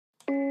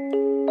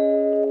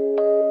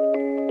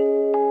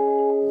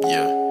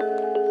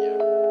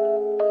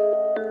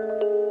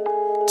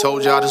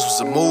Told y'all this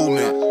was a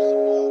movement.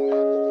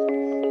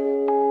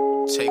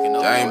 Taking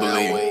over. I ain't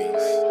believe it.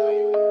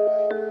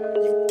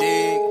 You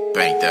dig?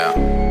 Banked out.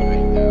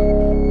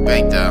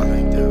 Banked out.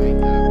 Banked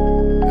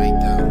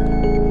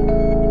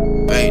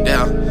out. Banked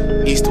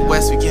out. East to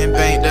west, we getting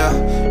banked out.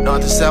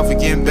 North to south, we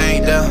getting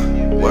banked out.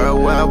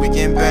 Worldwide, we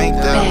getting banked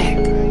out.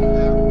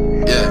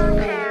 Yeah.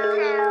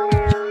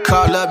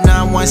 Call up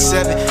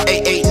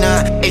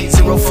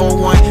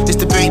 917-889-8041. This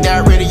the Banked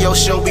Out Radio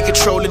Show. We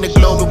controlling the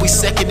globe and we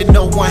second to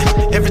no one.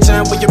 Every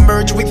time we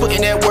emerge, we put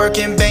in that work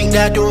and Banked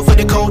Out, do it for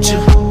the culture.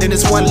 Then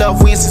it's One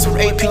Love Wednesdays from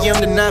 8 p.m.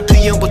 to 9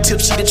 p.m. with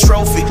Tipsy the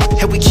trophy.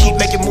 And we keep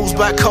making moves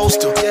by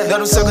coastal. Now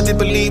them suckers didn't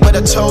believe, but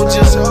I told you.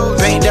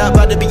 Banked Out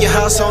about to be your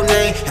household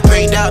name. And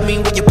Banked Out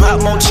mean when you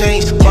pop more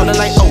change. Ballin'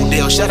 like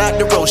Odell, shout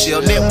out to Rochelle.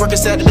 Networking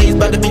Saturdays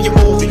about to be your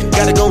movie.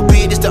 Gotta go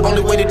big, it's the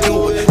only way to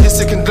do it. It's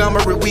a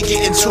conglomerate, we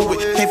get into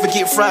it. Can't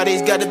forget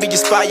Fridays, gotta be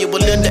inspired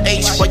with Linda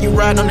H. While you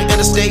ride on the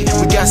interstate,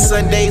 we got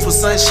Sundays with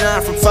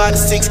sunshine from 5 to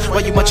 6.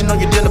 While you munching on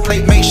your dinner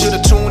plate, make sure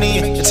to tune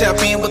in and tap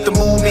in with the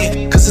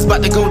movement, cause it's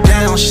about to go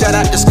down. Shout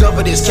out,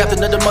 discover this,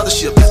 captain of the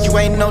mothership. If you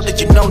ain't know that,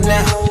 you know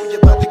now. You're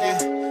about to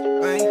get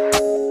banked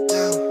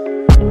down,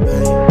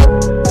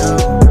 banked down,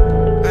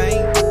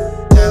 banked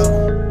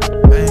down,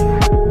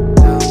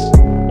 banked down,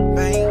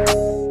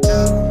 banked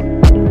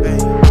down,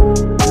 banked down.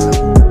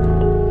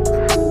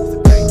 The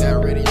Banked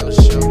Out Radio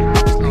Show.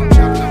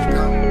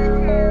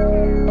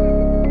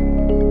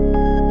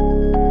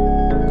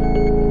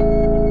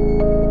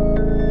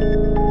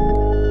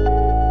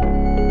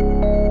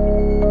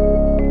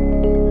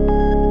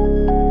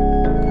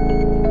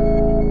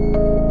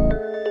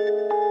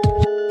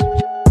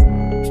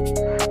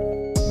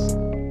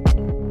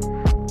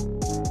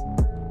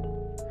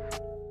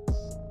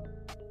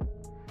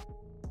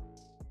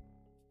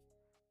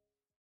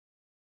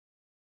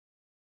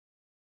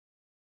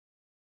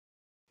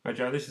 All right,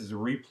 y'all, this is a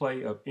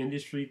replay of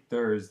Industry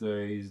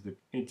Thursdays, the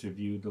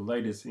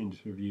latest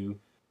interview.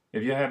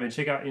 If you haven't,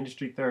 check out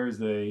Industry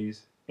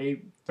Thursdays,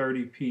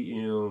 8:30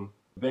 p.m.,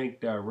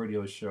 Banked Out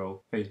Radio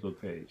Show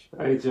Facebook page.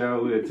 All right,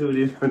 y'all, we are tuned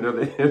in for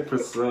another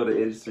episode of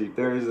Industry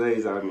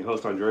Thursdays. I'm your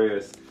host,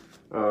 Andreas.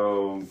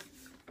 Oh,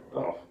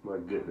 my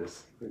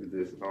goodness. Look at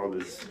this, all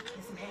this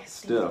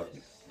stuff.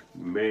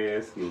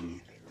 Mask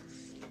and...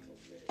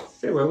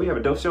 Anyway, we have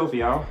a dope show for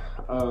y'all.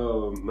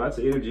 Lots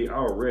of energy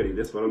already.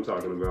 That's what I'm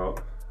talking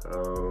about.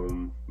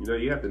 You know,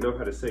 you have to know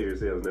how to sell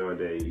yourselves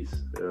nowadays,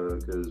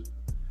 because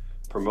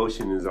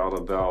promotion is all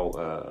about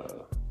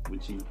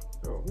what you.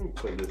 Let me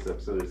play this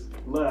up so this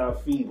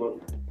live feed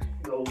won't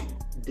go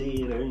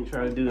dead. I ain't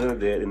trying to do none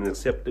of that and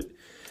upset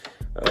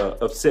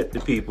the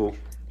people.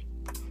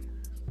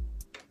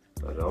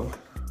 Hold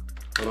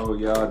on,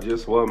 y'all,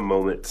 just one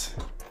moment.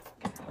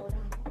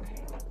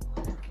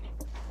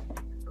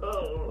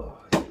 Oh,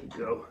 here we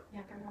go.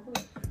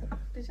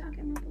 Did y'all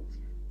get my books?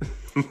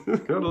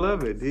 I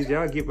love it. Did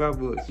y'all get my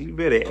books? You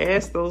better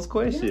ask those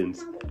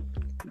questions.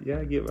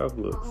 Y'all get my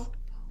books.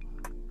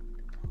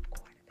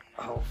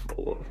 Oh,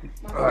 all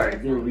right,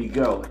 here we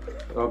go.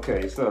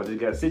 Okay, so just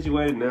got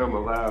situated. Now my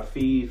live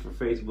feed for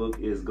Facebook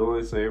is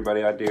going. So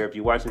everybody out there, if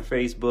you're watching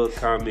Facebook,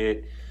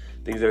 comment,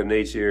 things of that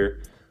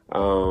nature.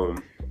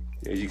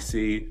 As you can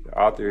see, the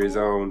author is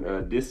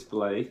on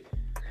display.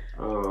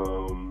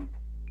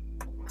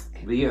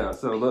 But yeah,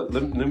 so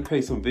let me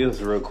pay some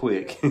bills real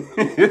quick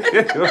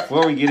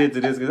before we get into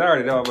this, because I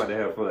already know I'm about to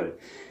have fun.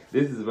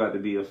 This is about to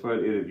be a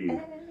fun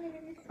interview.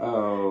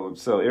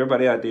 So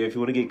everybody out there, if you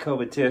want to get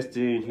COVID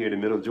tested here in the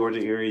Middle Georgia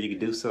area, you can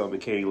do so at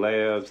McCain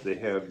Labs. They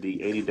have the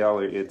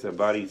 $80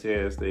 antibody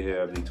test. They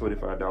have the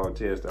 $25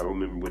 test. I don't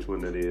remember which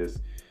one that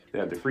is. They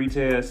have the free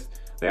test.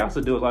 They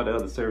also do a lot of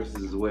other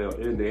services as well,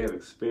 and they have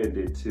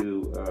expanded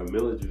to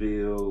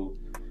Milledgeville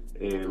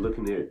and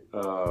looking at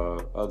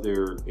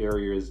other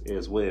areas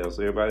as well.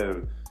 So everybody in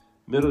the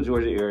Middle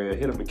Georgia area,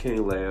 hit up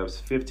McCain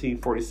Labs,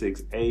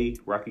 1546A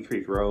Rocky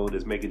Creek Road,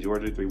 that's Macon,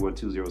 Georgia,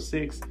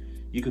 31206.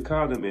 You can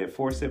call them at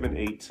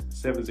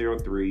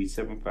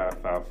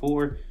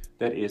 478-703-7554.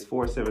 That is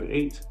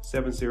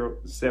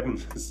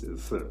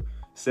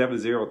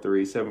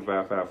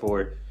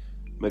 478-703-7554.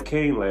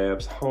 McCain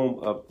Labs, home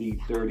of the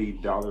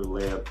 $30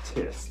 lab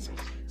test.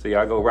 So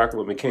y'all go rock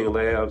with McCain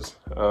Labs.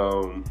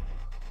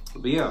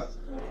 But yeah,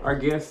 our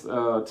guest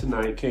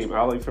tonight came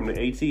all the way from the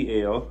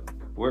ATL.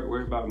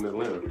 Where about in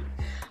Atlanta?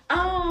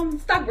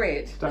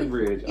 Stockbridge.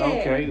 Stockbridge. Yeah.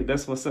 Okay,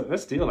 that's what's up.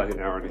 That's still like an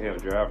hour and a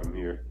half drive from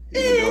here.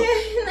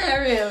 Not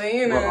really,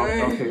 you know.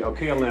 Well,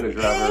 okay, Atlanta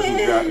driver who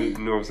driving, you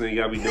know what I'm saying?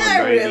 You gotta be doing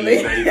Not 90 really.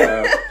 and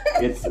 95.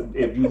 It's,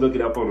 if you look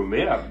it up on the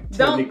map.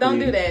 Don't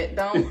do that.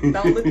 Don't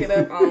look it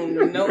up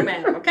on no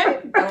map,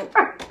 okay?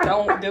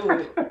 Don't do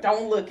it.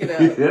 Don't look it up.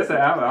 That's an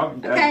hour.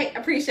 Okay,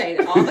 appreciate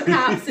it. All the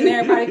cops and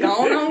everybody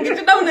going on, get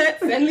your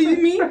donuts and leave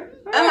me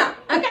alone.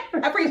 Okay,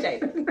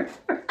 appreciate it. Okay.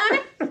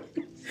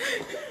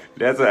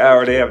 That's an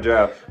hour and a half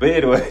drive. But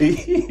anyway,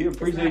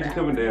 appreciate you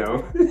coming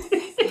down.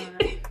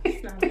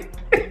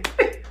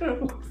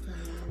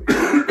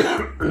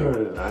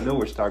 I know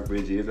where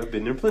Stockbridge is. I've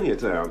been there plenty of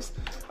times.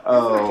 That's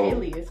my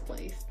alias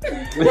place.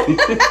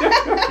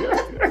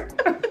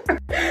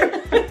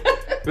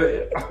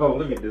 But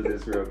let me do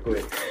this real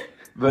quick.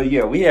 But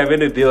yeah, we have in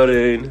the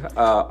building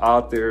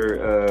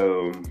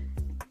author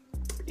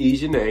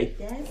Ejanae.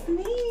 That's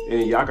me.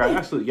 And y'all can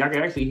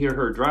actually hear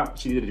her drop.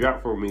 She did a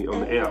drop for me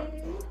on the app.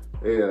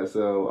 Yeah,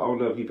 so I don't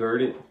know if you've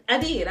heard it. I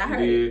did. I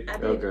heard it. I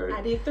did. Okay.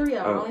 I did 3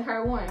 of them. I only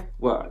heard 1.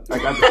 Well, I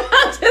got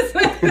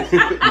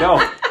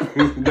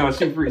no,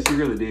 she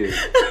really did.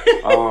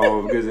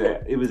 Because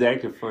it was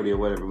acting funny or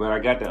whatever. But I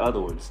got the other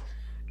ones.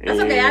 That's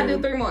okay. I'll do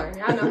 3 more.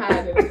 Y'all know how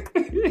I do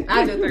it.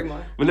 I'll do 3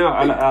 more. But no,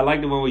 I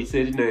like the one where you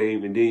said your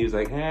name and then he was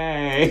like,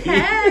 hey.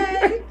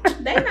 Hey.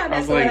 They know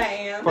that's what I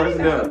am.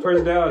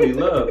 Personality,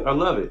 love. I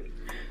love it.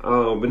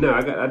 But no,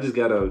 I just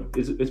got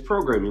it's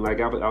programming.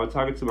 Like I was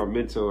talking to my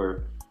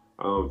mentor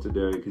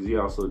today because he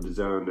also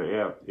designed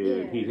the app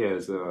and he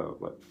has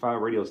like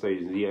 5 radio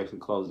stations. He actually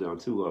closed down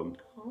 2 of them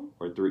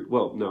or 3.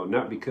 Well, no,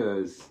 not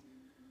because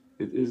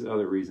it's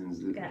other reasons.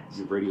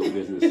 The radio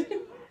business,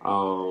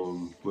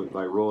 with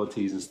like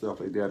royalties and stuff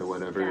like that or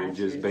whatever, and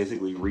just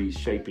basically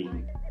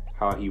reshaping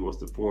how he wants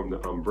to form the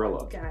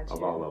umbrella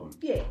of all of them.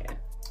 Yeah.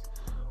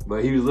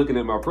 But he was looking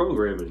at my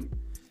programming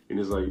and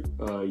it's like,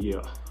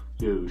 yeah.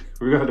 Dude,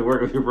 we're going to have to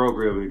work on your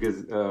programming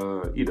because,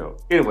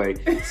 anyway.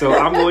 So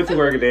I'm going to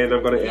work today and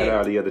I'm going to add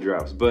all the other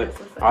drops. But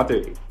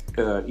author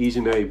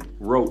Ejanae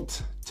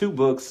wrote 2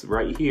 books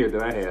right here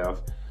that I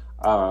have.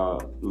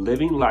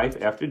 Living Life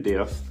After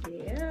Death.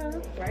 Yeah,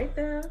 right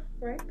there.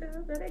 There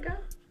they go.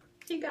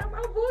 He got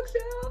my books,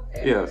 y'all.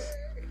 Yes.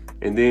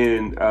 And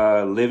then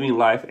Living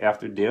Life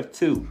After Death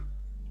 2.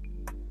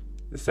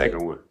 The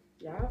second one.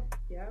 Yep.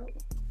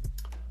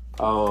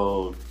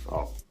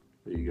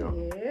 There you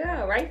go.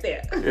 Yeah, right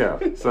there. Yeah.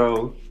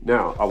 So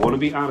now I want to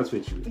be honest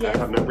with you. Yes. I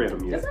have not read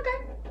them yet. That's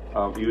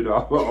okay. Even though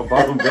I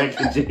bought them back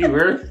in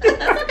January.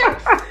 That's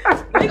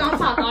okay. We're gonna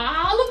talk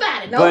all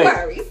about it. No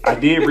worries. I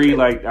did read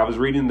I was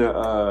reading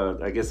the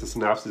I guess the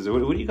synopsis. What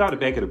do you call the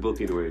back of the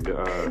book anyway?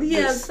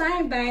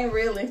 Same thing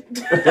really. I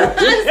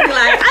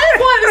just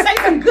wanted to say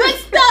some good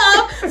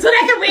stuff so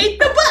they can read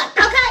the book,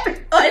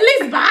 okay? Or at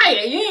least buy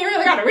it. You ain't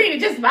really gotta read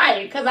it, just buy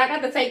it. Cause I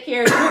got to take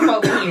care of Drip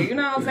over here. You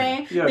know what I'm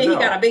saying? Yeah, then he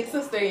got a big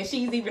sister and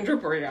she's even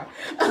dripper, y'all.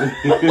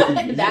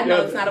 I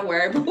know it's not a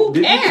word, but who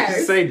cares? Did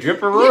you say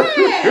dripperer?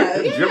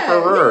 Yeah.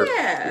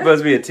 Dripperer. You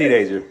must be a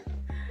teenager.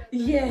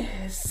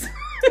 Yes.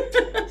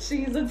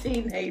 She's a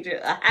teenager,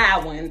 a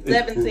high one,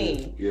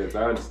 17. Yes,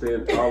 I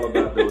understand all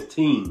about those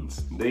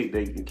teens.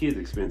 The kids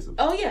expensive.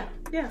 Oh yeah.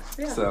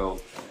 So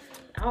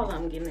all of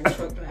them getting in a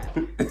truck now.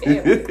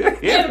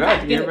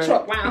 Everybody get a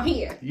truck around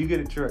here. You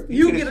get a truck.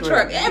 You get a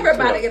truck.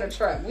 Everybody get a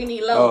truck. We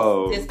need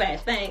loads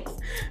dispatch. Thanks.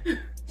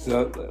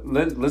 So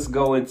let's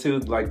go into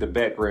like the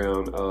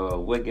background.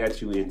 What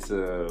got you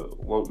into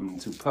wanting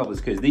to publish?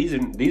 Because these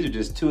are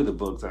just 2 of the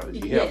books out.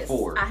 You have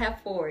 4. I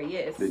have 4.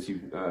 Yes. That you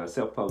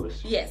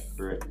self-published. Yes.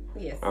 Correct.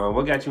 Yes.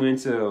 What got you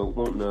into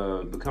wanting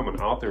to become an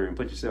author and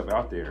put yourself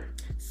out there?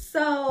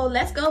 So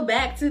let's go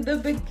back to the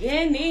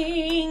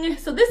beginning.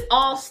 So this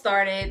all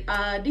started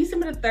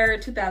December the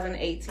 3rd,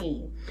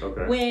 2018.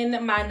 Okay.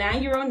 When my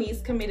 9-year-old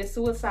niece committed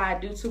suicide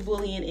due to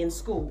bullying in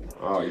school.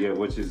 Oh yeah,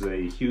 which is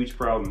a huge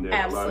problem that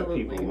Absolutely. A lot of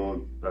people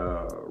won't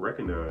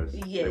recognize.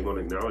 Yes. They won't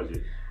acknowledge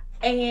it.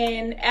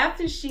 And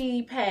after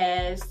she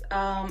passed,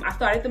 I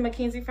started the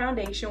McKinsey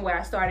Foundation where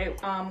I started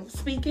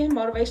speaking,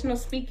 motivational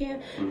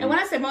speaking. Mm-hmm. And when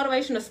I say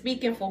motivational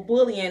speaking for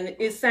bullying,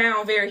 it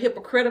sounds very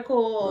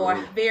hypocritical or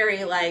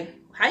very like,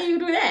 how you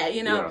do that,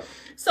 you know? Yeah.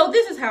 So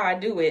this is how I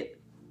do it.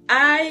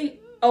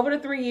 Over the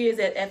 3 years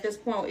at this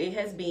point, it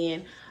has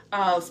been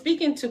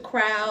speaking to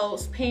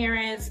crowds,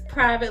 parents,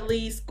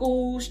 privately,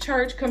 schools,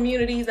 church,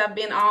 communities. I've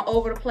been all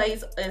over the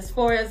place as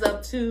far as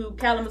up to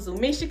Kalamazoo,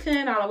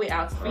 Michigan, all the way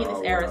out to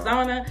Phoenix,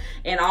 Arizona,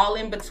 and all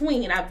in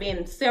between. I've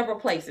been several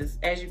places,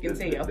 as you can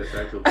tell. That's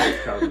actual place,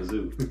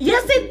 Kalamazoo.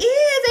 Yes, it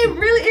is. It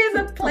really is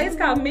a place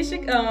called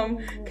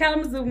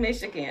Kalamazoo,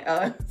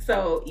 Michigan.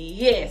 So,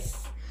 yes.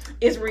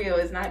 It's real.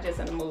 It's not just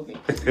in a movie.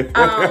 You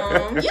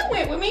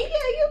went with me.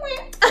 Yeah, you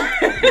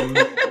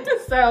went.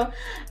 So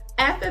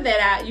after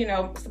that, I,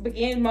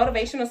 began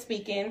motivational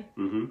speaking.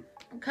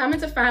 Mm-hmm. Coming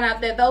to find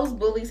out that those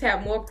bullies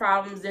have more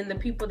problems than the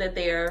people that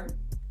they're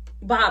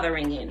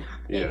bothering and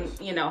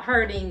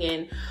hurting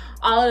and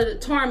all of the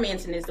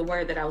tormenting is the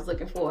word that I was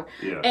looking for.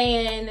 Yeah.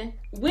 And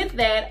with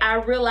that, I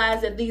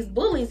realized that these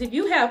bullies, if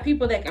you have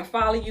people that can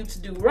follow you to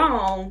do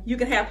wrong, you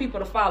can have people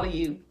to follow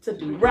you to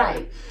do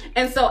right.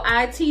 And so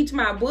I teach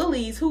my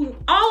bullies who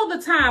all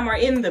the time are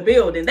in the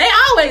building. They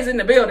always in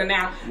the building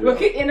now. Yeah.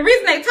 And the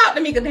reason they talk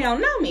to me because they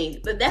don't know me.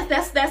 But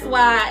that's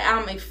why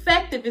I'm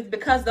effective is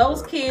because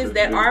those kids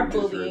that are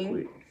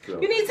bullying. So.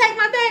 You need to take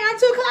my thing. I'm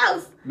too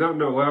close.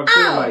 No. Well, I'm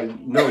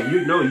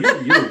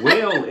saying you're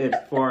well as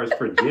far as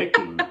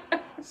projecting.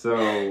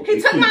 So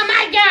he took my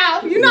mic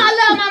out. You know I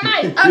love my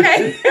mic.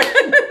 Okay,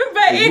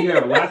 but you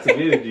have lots of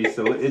energy,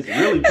 so it's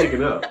really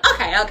picking up.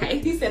 Okay.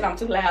 He said I'm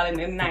too loud in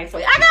a nice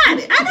way. I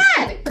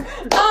got it.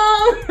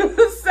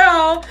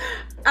 So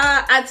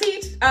I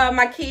teach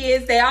my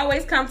kids. They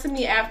always come to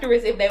me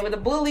afterwards if they were the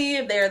bully,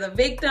 if they're the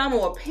victim,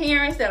 or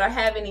parents that are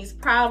having these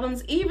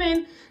problems.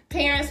 Even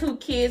parents who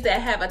kids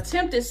that have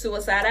attempted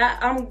suicide.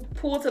 I'm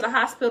pulled to the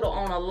hospital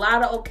on a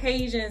lot of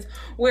occasions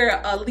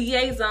where a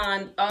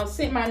liaison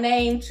sent my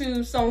name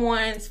to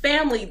someone's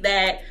family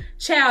that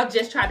child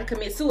just tried to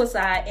commit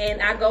suicide,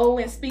 and I go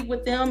and speak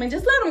with them and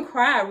just let them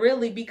cry,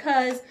 really,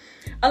 because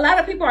a lot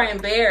of people are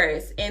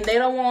embarrassed and they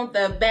don't want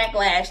the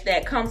backlash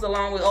that comes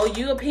along with, oh,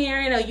 you a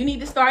parent, or you need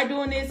to start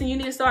doing this and you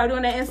need to start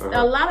doing that. And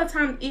a lot of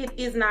times it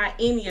is not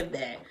any of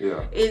that.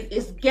 Yeah.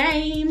 It's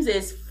games,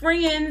 it's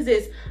friends,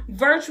 it's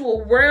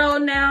virtual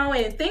world now,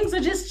 and things are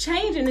just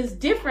changing. It's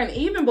different.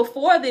 Even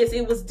before this,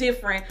 it was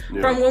different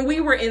from when we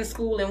were in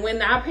school and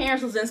when our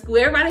parents was in school.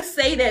 Everybody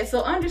say that.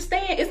 So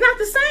understand, it's not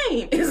the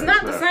same. It's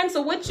not the same.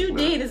 So what you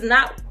did is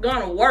not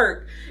gonna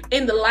work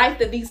in the life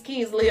that these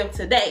kids live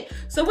today.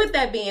 So with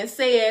that being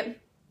said,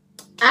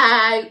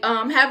 I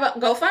have a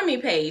GoFundMe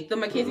page, the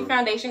McKenzie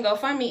Foundation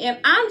GoFundMe, and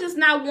I'm just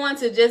not one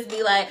to just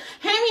be like,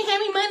 hand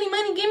me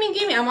money, give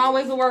me. I'm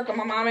always a worker.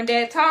 My mom and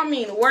dad taught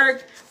me to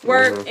work,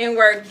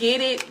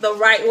 get it the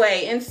right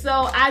way. And so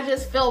I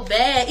just felt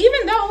bad,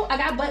 even though I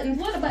got buttons.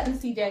 What are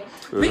buttons, CJ?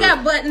 We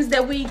got buttons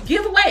that we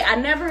give away.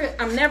 I'm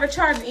never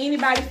charging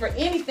anybody for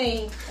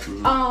anything.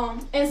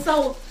 And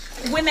so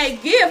when they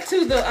give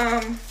to the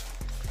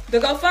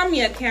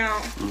GoFundMe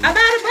account, I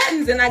buy the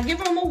buttons and I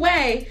give them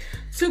away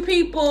to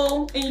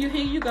people, and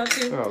here you go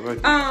too.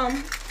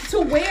 To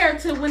wear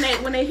to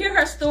when they hear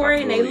her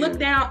story and they look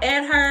down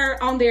at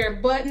her on their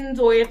buttons,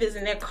 or if it's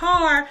in their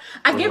car,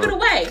 I give it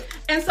away.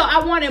 And so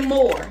I wanted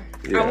more.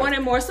 I wanted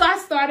more, so I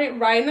started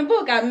writing a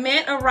book. I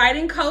met a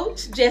writing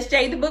coach, Jess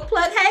J, the book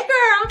plug. Hey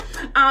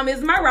girl,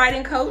 is my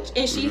writing coach,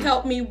 and she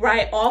helped me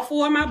write all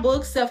 4 of my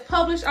books,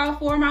 self-published all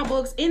 4 of my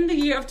books in the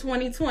year of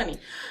 2020,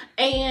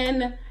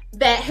 and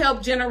that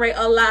helped generate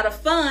a lot of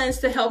funds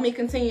to help me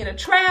continue to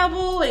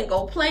travel and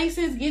go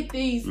places, get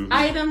these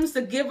items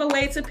to give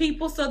away to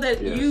people so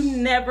that you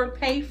never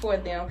pay for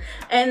them.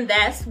 And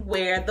that's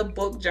where the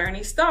book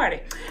journey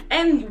started.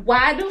 And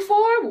why do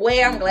 4?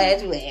 Well, I'm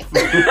glad you asked.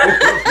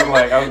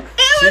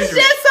 It was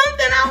just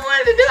something I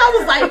wanted to do. I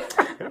was like,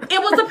 it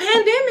was a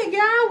pandemic,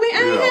 y'all. I ain't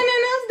had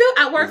nothing else to do.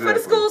 I worked for the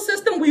school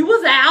system. We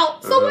was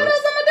out. So what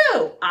else I'm going to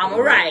do? I'm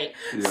going to write.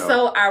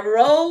 So I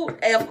wrote.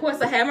 And of course,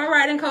 I had my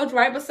writing coach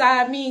right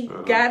beside me,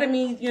 guided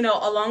me,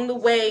 along the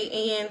way.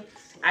 And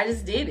I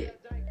just did it.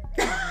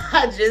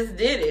 I just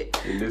did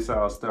it. And this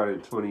all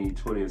started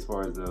 2020 as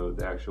far as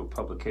the actual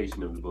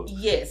publication of the book.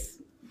 Yes.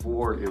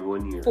 4 in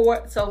 1 year.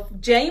 4. So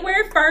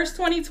January 1st,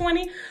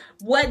 2020,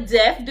 What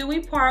Deaf Do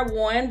We Part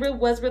 1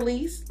 was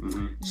released.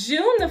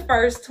 June the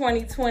 1st,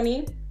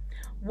 2020,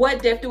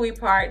 What Deaf Do We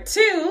Part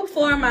 2.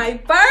 For my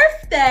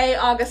birthday,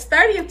 August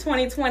 30th,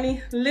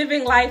 2020,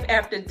 Living Life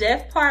After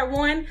Death Part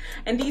 1.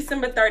 And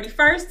December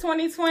 31st,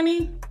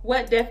 2020,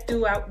 What Deaf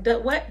Do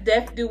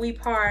We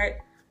Part...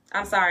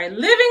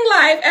 Living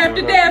Life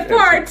After Death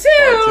Part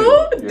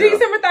 2,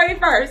 December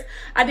 31st.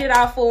 I did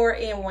all 4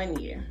 in 1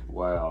 year.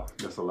 Wow,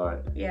 that's a lot.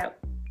 Yep.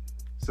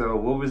 So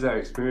what was that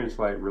experience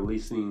like,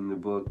 releasing the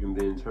book and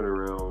then turn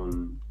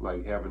around,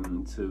 like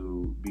having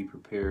to be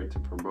prepared to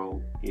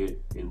promote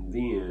it and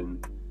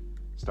then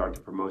start the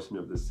promotion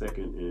of the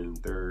 2nd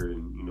and 3rd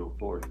and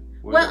 4th?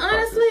 Well,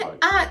 honestly,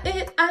 like?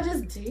 I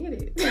just did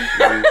it.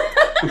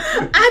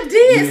 I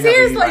did,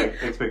 seriously. Any,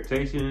 like,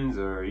 expectations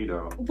or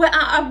Well,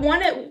 I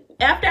wanted,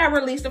 after I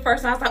released the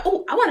first one, I was like,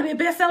 oh, I want to be a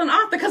best-selling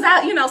author, because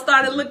I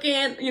started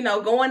looking,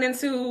 going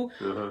into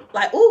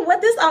like, oh,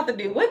 what this author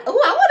do? I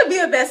want to be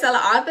a best-selling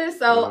author.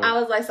 So I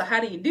was like, so how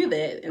do you do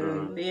that?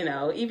 And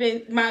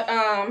even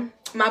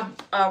my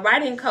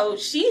writing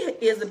coach, she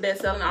is a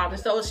best-selling author,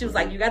 so she was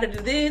like, you got to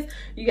do this,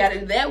 you got to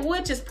do that,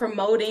 which is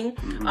promoting,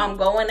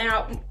 going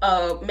out,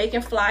 making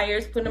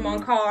flyers, putting them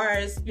on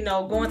cars,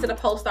 going to the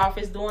post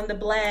office, doing the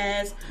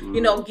blast,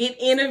 get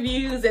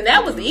interviews. And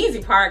that was the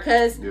easy part,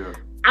 because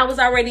I was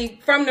already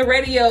from the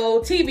radio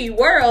TV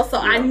world, so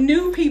I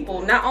knew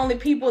people, not only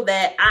people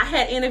that I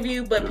had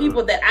interviewed, but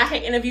people that I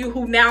had interviewed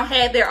who now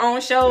had their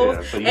own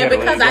shows. So and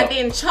because I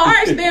didn't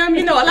charge them,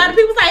 a lot of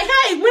people was like,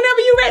 hey, whenever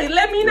you're ready,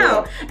 let me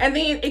know. And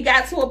then it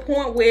got to a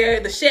point where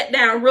the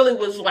shutdown really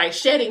was like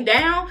shutting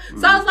down.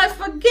 So I was like,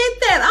 forget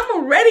that.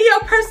 I'm a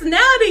radio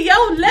personality,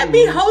 let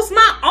me host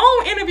my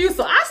own interview.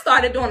 So I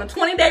started doing a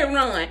 20-day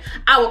run.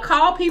 I would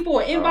call people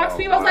or inbox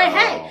people. I was like,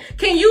 hey,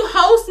 can you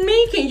host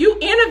me? Can you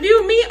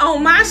interview me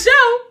on my show?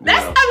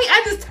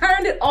 I just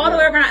turned it all the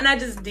way around, and I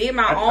just did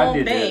my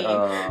own thing.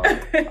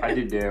 I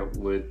did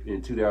that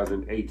in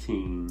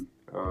 2018.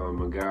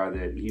 A guy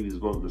that he was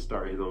wanting to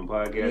start his own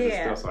podcast and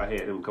stuff, so I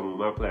had him come on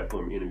my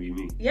platform and interview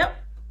me. Yep.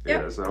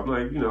 So I'm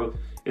like,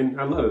 and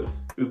I love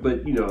it, but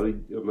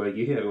I'm like,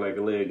 you had like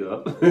a leg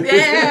up.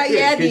 Yeah, I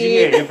did. Because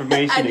you had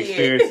information,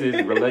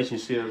 experiences,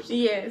 relationships.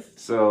 Yes.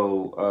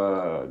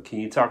 So, can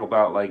you talk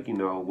about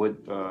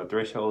what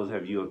thresholds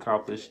have you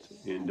accomplished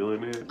in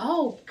doing that?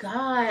 Oh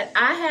God,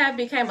 I have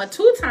become a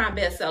 2-time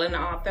best-selling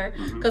author,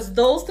 because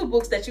those 2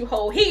 books that you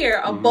hold here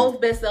are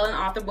both best-selling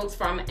author books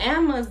from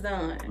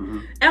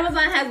Amazon.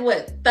 Amazon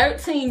has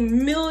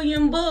 13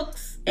 million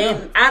books.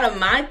 And out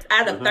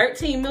of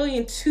 13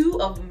 million,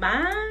 2 of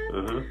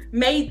mine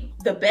made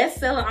the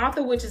best-selling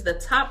author, which is the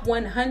top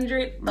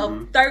 100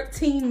 of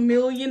 13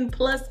 million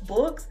plus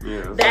books.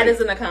 Yeah, that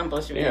is an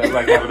accomplishment. Yeah, it's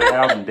like having an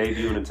album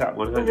debut in the top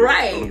 100.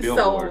 Right.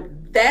 So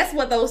that's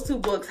what those 2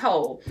 books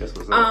hold. That's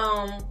what's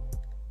up.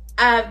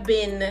 I've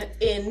been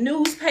in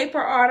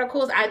newspaper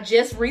articles. I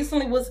just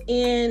recently was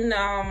in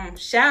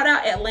Shout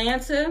Out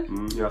Atlanta.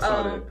 Yeah, I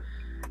saw that.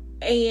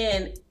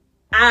 And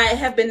I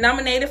have been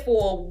nominated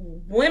for a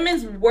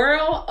Women's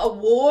World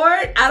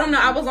Award. I don't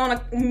know. I was on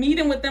a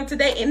meeting with them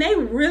today, and they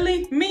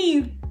really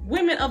mean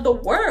women of the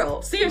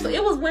world. Seriously,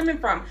 it was women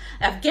from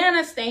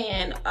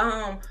Afghanistan,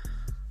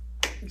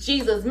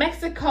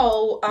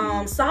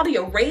 Mexico, Saudi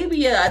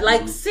Arabia.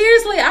 Like,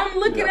 seriously, I'm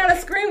looking at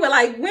a screen with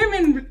like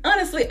women,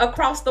 honestly,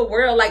 across the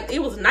world. Like,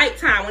 it was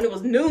nighttime when it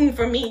was noon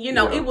for me. You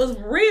know, it was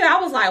real.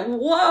 I was like,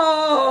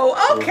 whoa,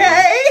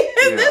 okay.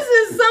 This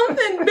is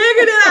something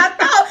bigger than I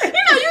thought. You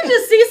know, you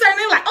just see certain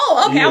things like,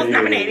 oh, okay, I was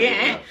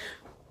nominated.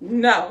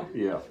 No.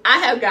 Yeah. I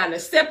have gotten an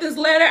acceptance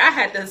letter. I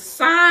had to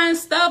sign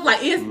stuff.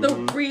 Like, it's the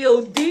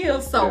real deal.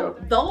 So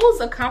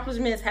those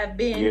accomplishments have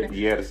been.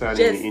 You had to sign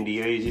any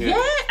NDAs yet?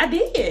 Yeah, I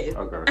did.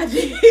 Okay. I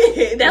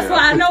did. That's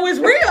why I know it's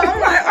real.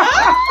 I'm like,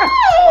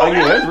 oh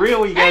yeah, that's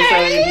real when you gotta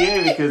sign an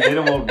NDA because they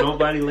don't want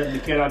nobody letting the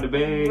cat out the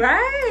bag.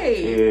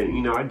 Right. And,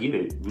 you know, I get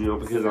it. You know,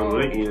 because on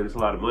one end, there's a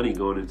lot of money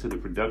going into the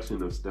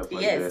production of stuff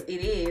like that. Yes,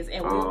 it is.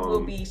 And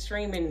we'll be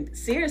streaming,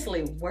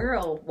 seriously,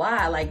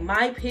 worldwide. Like,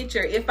 my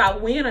picture, if I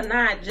win or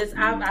not,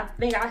 I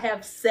think I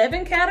have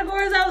 7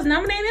 categories I was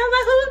nominated.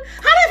 I was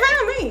like, how they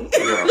found me?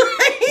 Yeah.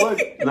 Well,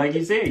 like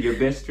you said, your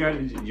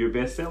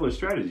bestseller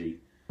strategy.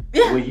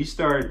 Yeah. When you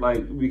start,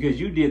 like, because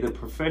you did the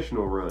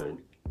professional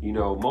run. You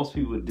know, most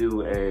people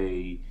do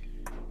a,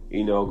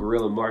 you know,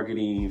 guerrilla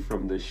marketing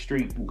from the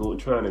street,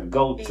 trying to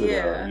go to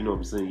the, you know what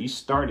I'm saying? You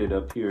started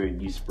up here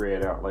and you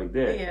spread out like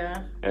that.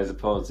 Yeah. As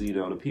opposed to, you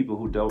know, the people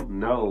who don't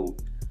know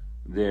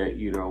that,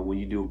 you know, when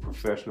you do a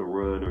professional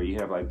run or you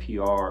have like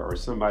PR or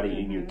somebody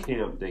in your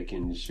camp that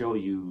can show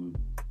you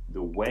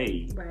the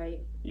way. Right.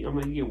 I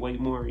mean, you get way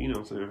more, you know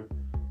what I'm saying?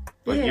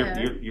 Like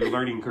your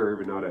learning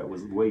curve and all that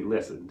was way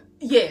lessened.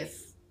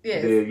 Yes.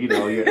 Yes. Than, you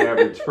know, your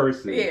average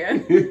person. Yeah.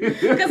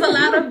 Because a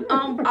lot of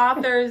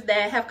authors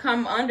that have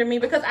come under me,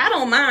 because I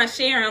don't mind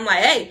sharing. I'm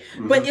like, hey,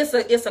 but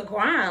it's a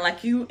grind. Like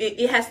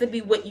it has to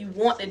be what you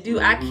want to do.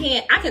 I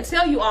can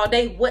tell you all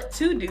day what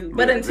to do,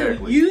 but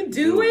until you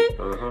do it,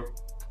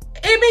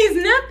 it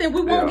means nothing.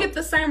 We won't get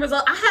the same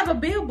result. I have a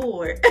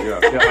billboard.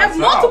 I have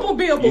multiple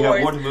billboards. You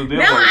have multiple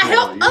billboards. Now I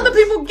help other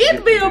people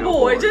get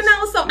billboards. You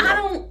know, so I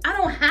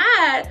don't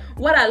hide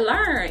what I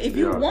learned. If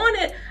you want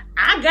it,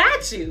 I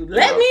got you.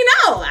 Let me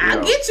know.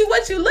 I'll get you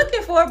what you're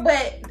looking for.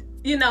 But,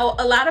 you know,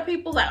 a lot of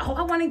people like, oh,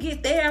 I want to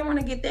get there,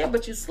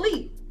 but you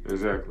sleep.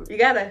 Exactly. You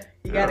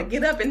gotta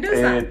get up and do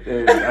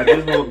something. And I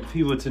just want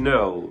people to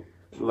know,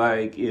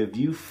 like, if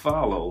you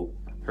follow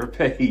her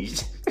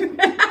page,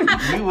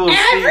 you will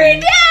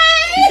every day.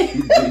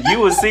 You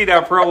will see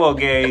that promo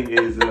game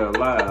is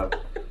live.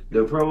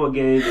 The promo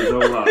game is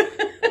on lock.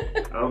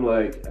 I'm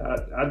like,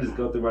 I just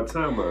go through my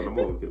timeline. I'm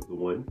gonna get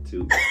 1,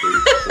 2, 3,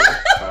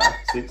 4, 5,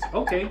 6.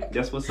 Okay,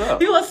 that's what's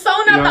up. You were so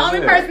not the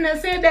only person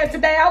that said that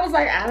today. I was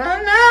like, I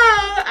don't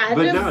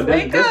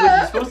know. That's what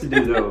you're supposed to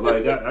do though.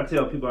 Like I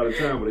tell people all the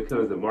time when it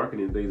comes to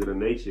marketing things of the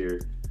nature,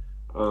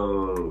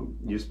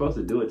 you're supposed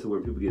to do it to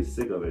where people get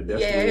sick of it.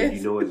 That's when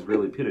you know it's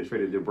really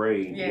penetrated their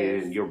brain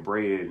and your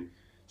brand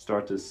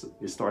starts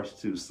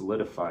to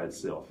solidify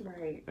itself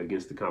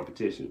against the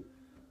competition.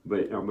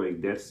 But I'm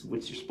like, that's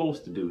what you're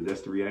supposed to do.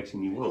 That's the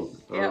reaction you want.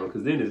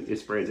 Because then it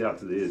spreads out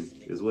to the end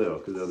as well.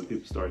 Because other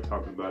people start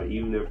talking about it,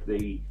 even if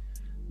they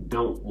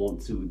don't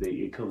want to.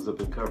 It comes up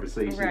in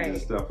conversations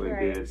and stuff like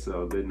that.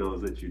 So they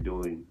knows that you're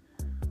doing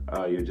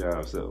your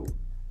job. So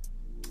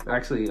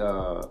actually,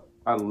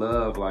 I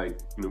love, like,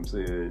 you know what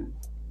I'm saying,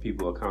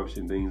 people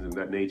accomplishing things of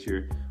that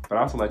nature. But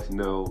I also like to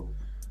know,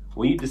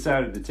 when you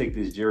decided to take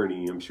this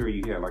journey, I'm sure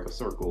you had like a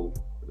circle,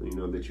 you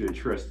know, that you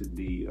entrusted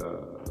the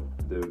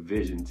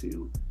vision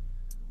to.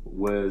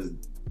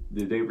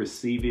 Did they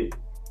receive it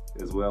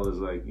as well as,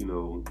 like, you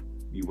know,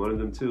 you wanted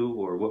them to,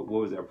 or what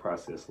was that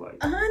process like?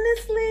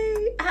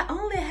 Honestly, I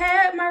only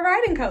had my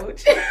writing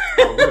coach.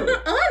 Oh, really?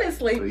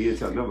 Honestly. So you didn't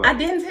tell nobody? I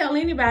didn't tell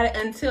anybody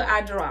until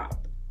I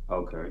dropped.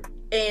 Okay.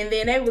 And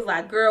then they was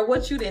like, girl,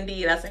 what you done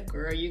did? I said,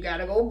 girl, you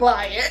gotta go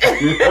buy it.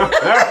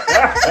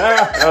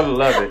 I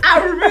love it.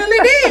 I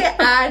really did.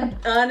 I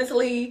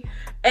honestly,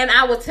 and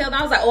I would tell them,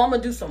 I was like, oh, I'm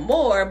gonna do some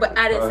more, but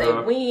I didn't say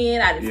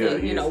when, I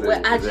didn't say, you know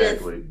what, I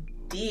just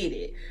did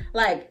it.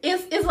 Like,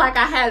 it's like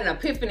I had an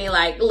epiphany,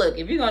 like, look,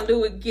 if you're gonna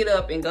do it, get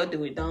up and go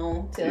do it.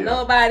 Don't tell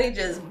nobody,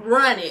 just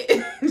run it.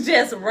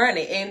 Just run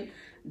it. And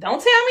don't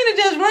tell me to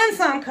just run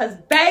something, because,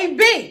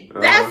 baby,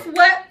 that's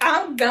what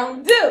I'm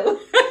gonna do.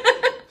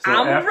 So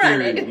I'm after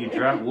running. you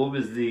dropped, what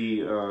was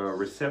the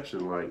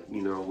reception like?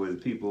 You know, were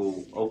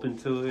people open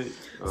to it?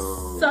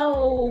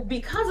 So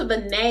because of the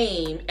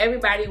name,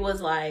 everybody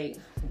was like,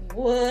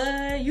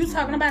 what? You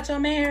talking about your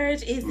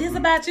marriage? Is this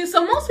about you?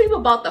 So most people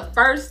bought the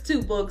first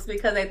 2 books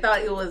because they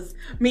thought it was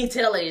me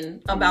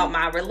telling about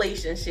my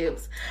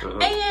relationships.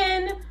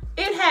 And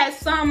it had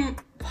some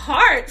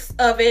parts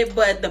of it,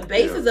 but the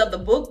basis of the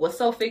book was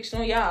so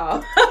fictional,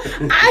 y'all.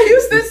 I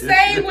used to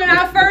say when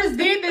I first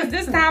did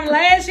this time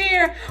last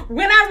year,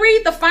 when I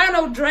read the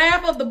final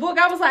draft of the book,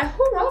 I was like,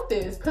 who wrote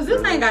this? Because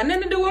this ain't got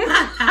nothing to do with my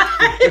life.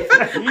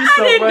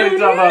 I didn't do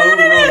none of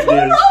this. Who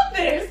wrote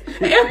this?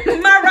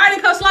 And my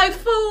writing coach like,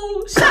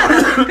 fool, shut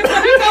up. Because when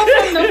I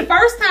go from the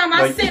first time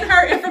I sent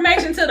her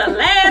information to the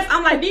last,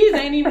 I'm like, these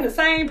ain't even the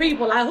same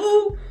people. Like,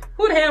 who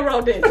the hell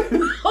wrote this? Who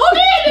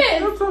did this?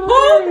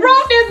 Who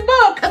wrote this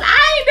book? Because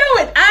I ain't do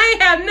it. I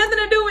ain't have nothing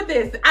to do with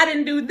this. I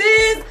didn't do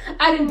this.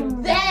 I didn't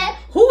do that.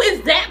 Who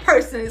is that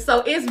person?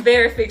 So it's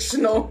very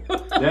fictional.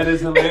 That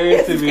is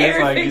hilarious to me. It's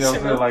like, fictional.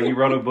 you know, like you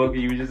wrote a book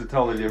and you were just a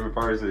totally different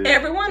person.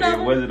 Everyone of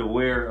them. Wasn't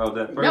aware of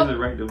that person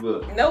writing the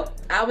book. Nope.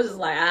 I was just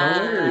like,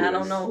 I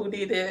don't know who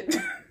did it.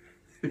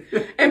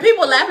 And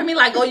people laugh at me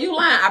like, oh, you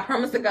lying. I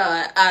promise to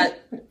God. I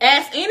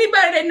asked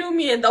anybody that knew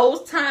me in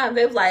those times.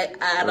 They was like,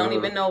 I don't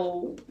even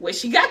know where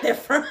she got that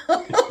from.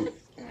 I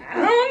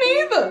don't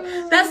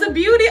either. That's the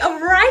beauty of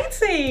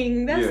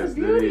writing. That's the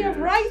beauty of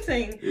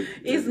writing.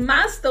 It's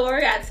my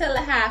story. I tell it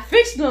how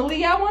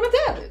fictionally I want to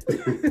tell it.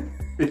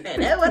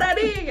 And that's what I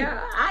did,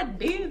 y'all. I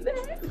did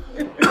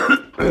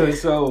that.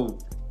 So,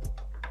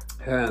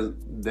 has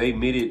they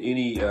met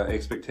any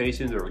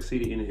expectations or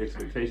exceeded any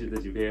expectations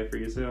that you had for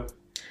yourself?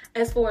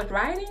 As far as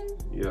writing?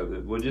 Yeah,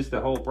 just the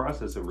whole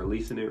process of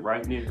releasing it,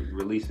 writing it,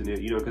 releasing it,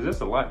 you know, because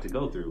that's a lot to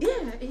go through.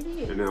 Yeah, it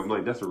is. And I'm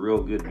like, that's a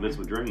real good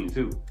mental drain,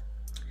 too.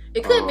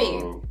 It could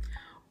be.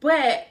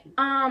 But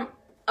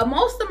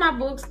most of my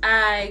books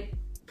I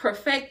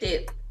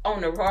perfected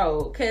on the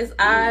road because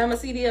I'm a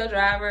CDL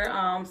driver.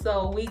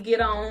 So we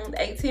get on the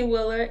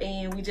 18-wheeler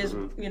and we just,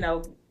 you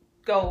know,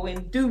 go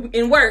and do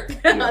and work.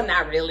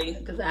 Not really,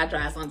 because I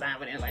drive sometimes,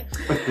 but anyway.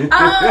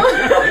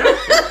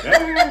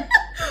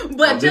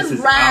 But just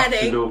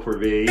riding. For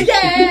me.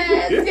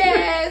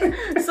 Yes.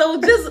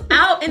 So just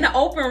out in the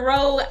open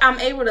road, I'm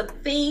able to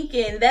think,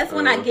 and that's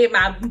when I get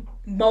my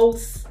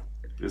most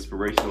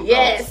inspirational.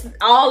 Yes, thoughts.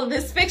 all of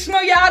this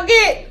fictional y'all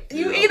get.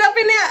 You eat up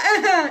in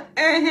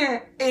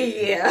there.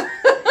 Yeah.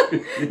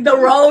 The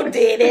road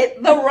did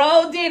it. The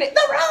road did it.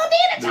 The road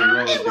did it,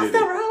 y'all. It was the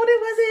road.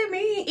 It wasn't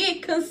me.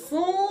 It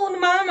consumed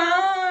my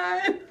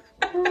mind.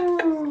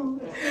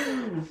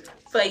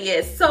 But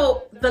yes,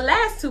 so the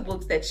last 2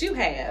 books that you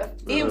have,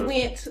 it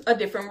went a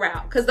different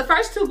route. Because the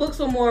first 2 books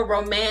were more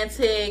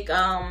romantic,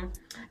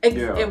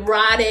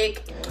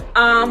 erotic.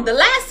 The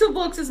last 2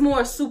 books is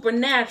more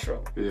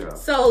supernatural. Yeah.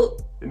 So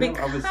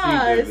because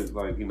I would see that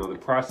like, you know, the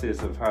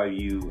process of how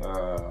you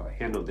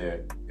handle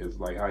that is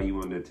like how you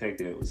want to attack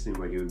that would seem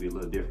like it would be a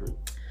little different.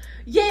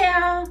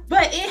 Yeah,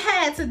 but it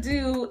had to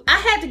do, I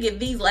had to get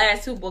these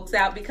last 2 books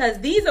out because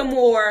these are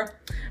more,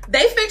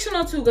 they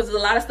fictional too, because a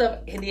lot of stuff,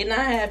 it did not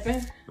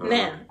happen.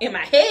 Now, in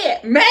my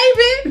head,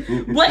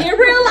 maybe, but in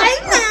real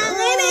life, no,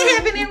 it didn't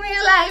happen in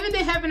real life. It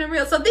didn't happen in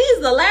real. So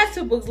these, the last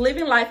 2 books,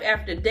 Living Life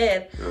After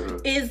Death,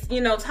 is,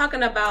 you know,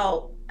 talking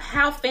about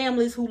how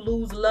families who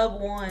lose loved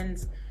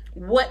ones,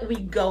 what we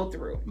go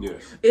through.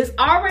 Yes. It's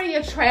already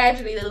a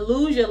tragedy to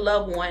lose your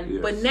loved one,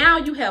 but now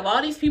you have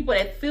all these people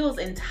that feels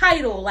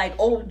entitled, like,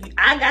 oh,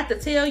 I got to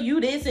tell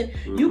you this, and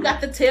you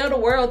got to tell the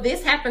world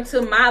this happened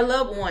to my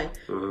loved one.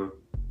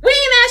 We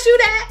ain't asked you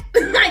that.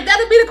 Like,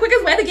 that'll be the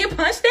quickest way to get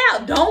punched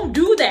out. Don't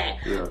do that.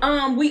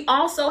 Yeah. We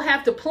also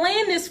have to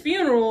plan this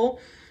funeral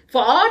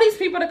for all these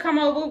people to come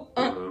over,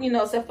 you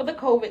know, except for the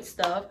COVID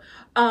stuff.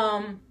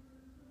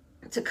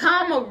 To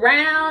come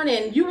around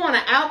and you want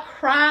to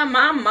outcry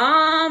my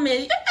mom, and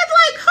it's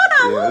like,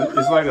 hold on.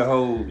 It's like a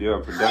whole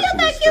production. How you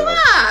think you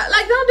are?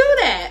 Like, don't do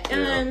that.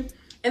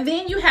 And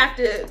then you have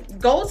to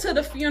go to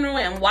the funeral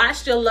and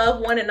watch your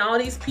loved one, and all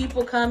these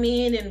people come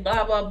in and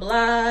blah, blah,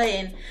 blah.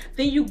 And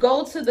then you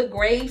go to the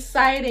grave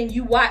site and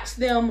you watch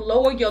them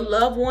lower your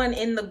loved one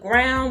in the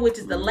ground, which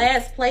is the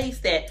last place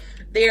that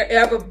there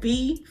ever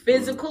be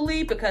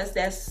physically, because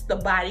that's the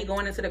body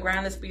going into the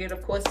ground. The spirit,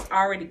 of course, is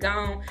already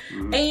gone.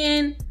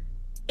 And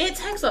it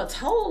takes a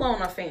toll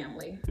on a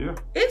family. Yeah.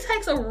 It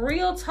takes a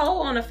real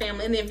toll on a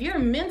family. And if you're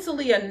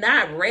mentally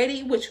not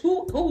ready, which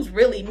who's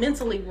really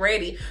mentally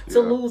ready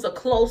to lose a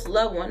close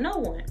loved one? No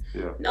one.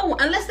 Yeah. No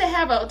one. Unless they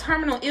have a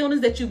terminal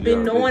illness that you've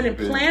been knowing and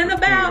planning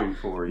about.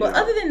 But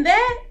other than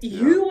that,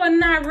 you are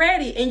not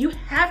ready. And you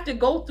have to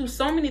go through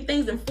so many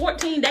things in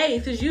 14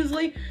 days. Because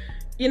usually,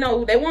 you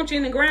know, they want you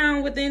in the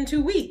ground within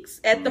 2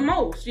 weeks at the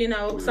most, you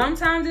know.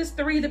 Sometimes it's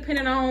 3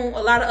 depending on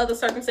a lot of other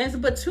circumstances,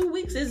 but 2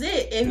 weeks is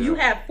it. And you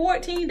have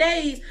 14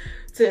 days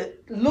to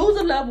lose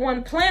a loved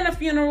one, plan a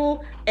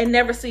funeral, and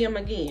never see them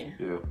again.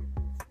 Yeah.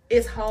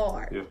 It's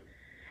hard. Yeah.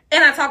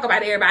 And I talk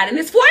about everybody. And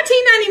it's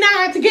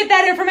 $14.99 to get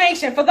that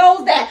information for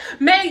those that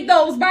made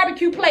those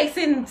barbecue plates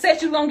and said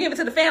you were going to give it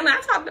to the family.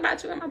 I talked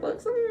about you in my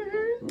books.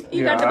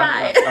 You got to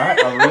buy it. I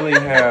really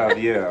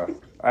have,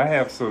 I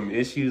have some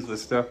issues with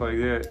stuff like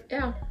that.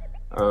 Yeah.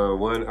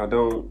 One, I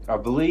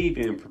believe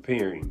in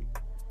preparing.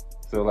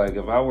 So, like,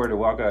 if I were to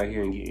walk out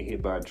here and get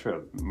hit by a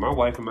truck, my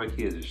wife and my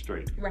kids are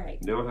straight. Right.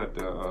 They don't have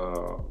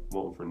to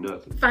want for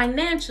nothing.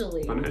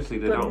 Financially, they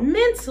but don't.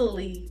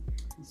 Mentally,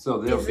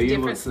 So they'll it's be a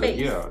able different to, space.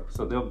 yeah.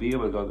 So they'll be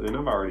able to go. And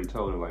I've already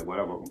told her, like,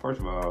 whatever.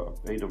 First of all,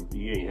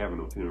 you ain't having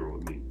no funeral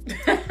with me.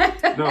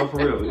 No, for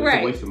real. It's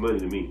Right. a waste of money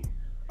to me.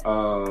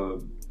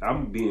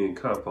 I'm being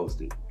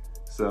composted.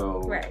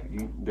 So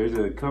there's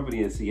a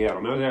company in Seattle.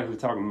 And I was actually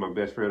talking to my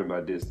best friend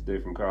about this today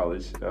from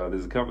college.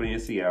 There's a company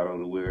in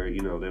Seattle where, you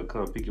know, they'll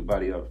come pick your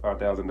body up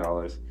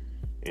 $5,000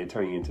 and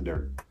turn you into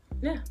dirt.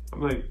 Yeah. I'm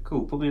like,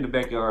 cool. Put me in the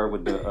backyard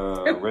with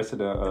the rest of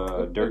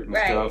the dirt and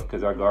stuff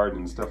because I garden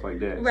and stuff like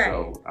that. Right.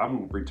 So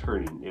I'm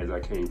returning as I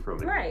came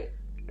from it. Right.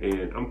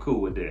 And I'm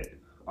cool with that.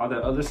 All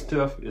that other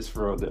stuff is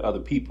for the other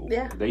people.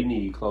 Yeah. They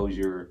need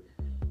closure.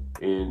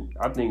 And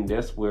I think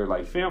that's where,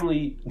 like,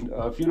 family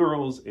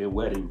funerals and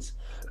weddings,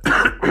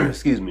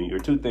 excuse me, are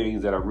two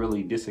things that I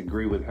really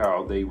disagree with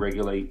how they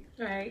regulate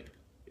Right.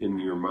 in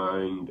your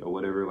mind or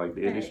whatever, like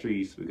the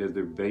industries, because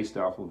they're based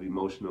off of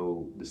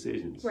emotional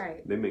decisions.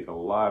 Right. They make a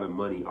lot of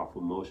money off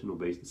of emotional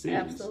based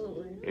decisions.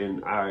 Absolutely.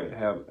 And I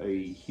have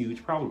a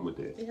huge problem with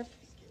that. Yep.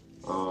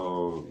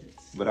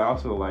 But I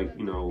also, like,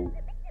 you know,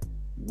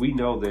 we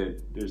know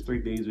that there's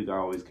three things we can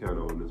always count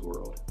on in this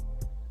world: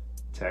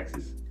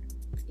 taxes,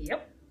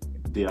 Yep.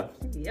 death,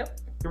 Yep.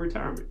 and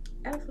retirement.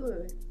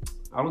 Absolutely.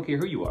 I don't care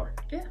who you are.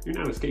 Yeah. You're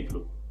not escaping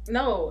them.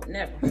 No,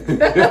 never.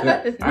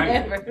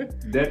 Never.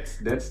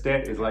 That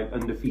stat is like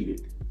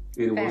undefeated.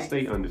 It will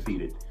stay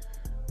undefeated.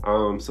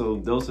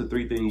 So those are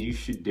three things you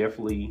should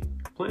definitely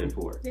plan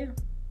for. Yeah.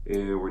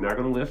 And we're not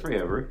going to live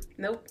forever.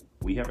 Nope.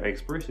 We have an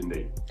expiration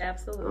date.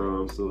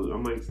 Absolutely. So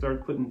I'm like,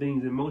 start putting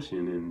things in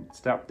motion and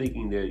stop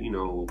thinking that, you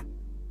know,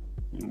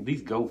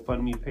 these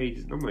GoFundMe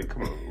pages. I'm like,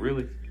 come on,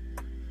 really?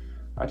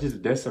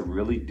 That's a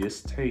really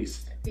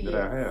distaste that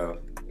I have.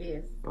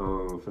 Yes.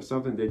 For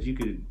something that you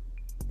could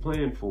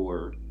plan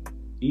for,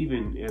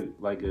 even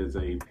as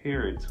a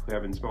parent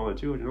having smaller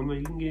children. I'm like,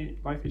 you can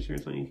get life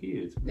insurance on your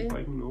kids. It's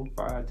like, you know,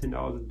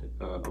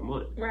 $5-10 a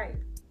month. Right.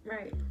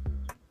 Right.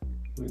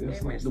 Like,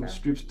 that's like them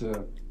strips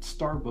to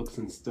Starbucks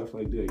and stuff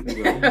like that.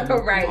 You know,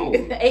 right. no.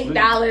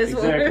 $8.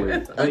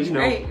 Exactly. But, you know,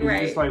 right.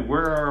 it's just like,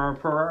 where are our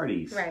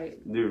priorities? Right.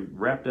 They're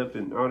wrapped up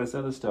in all this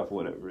other stuff,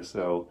 whatever.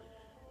 So,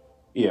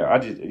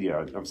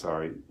 I'm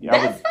sorry.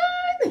 That's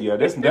fine. Yeah,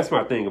 that's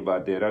my thing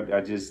about that.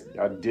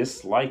 I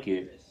dislike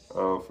it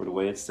for the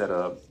way it's set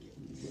up.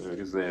 Like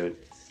I said,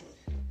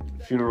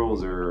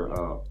 funerals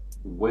are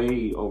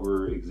way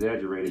over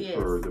exaggerated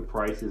for the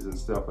prices and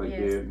stuff like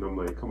that. And I'm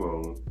like, come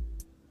on.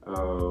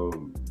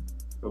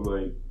 I'm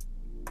like,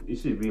 it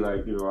should be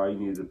like, you know, all you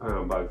need is a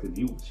pound box. If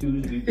you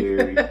choose to be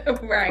buried,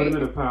 right. put them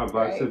in a pound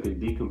box so it can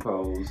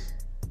decompose,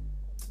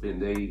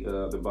 and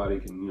the body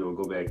can, you know,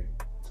 go back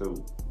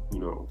to, you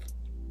know,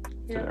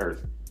 to the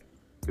earth.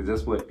 Because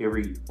that's what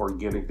every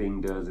organic thing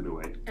does in a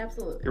way.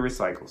 Absolutely. It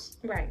recycles.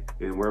 Right.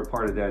 And we're a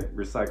part of that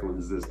recycling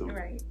system.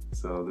 Right.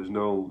 So there's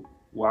no,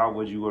 why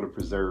would you want to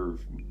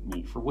preserve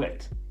meat for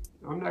what?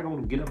 I'm not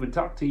going to get up and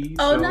talk to you.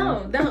 Oh, so.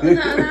 no. No. We're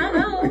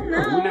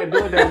not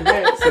doing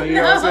that. So, you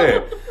know what I'm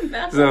saying?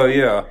 No. So,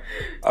 yeah.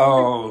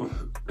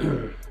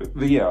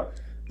 But, yeah.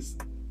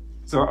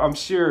 So, I'm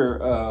sure,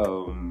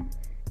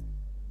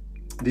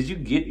 did you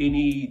get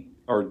any,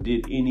 or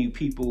did any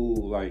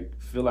people, like,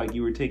 feel like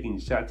you were taking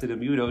shots at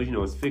them? Even though, you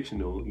know, it's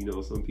fictional. You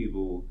know, some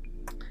people...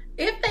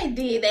 If they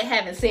did, they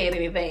haven't said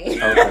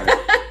anything. Okay.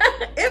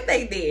 If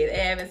they did, they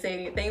haven't said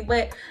anything.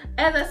 But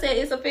as I said,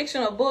 it's a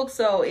fictional book,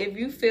 so if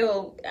you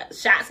feel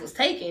shots was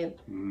taken,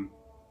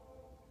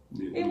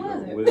 it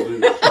wasn't.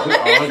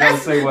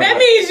 That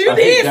means you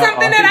did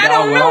something that I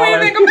don't know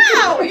anything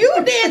about.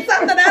 You did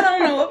something I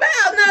don't know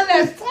about. Now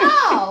let's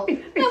talk.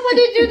 Now what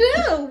did you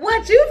do?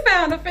 What you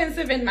found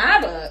offensive in my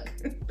book?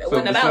 That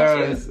wasn't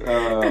about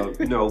you.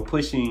 You know,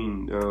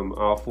 pushing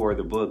all four of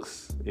the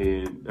books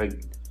and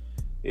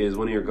is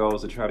one of your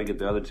goals to try to get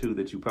the other two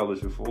that you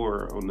published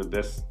before on the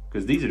best,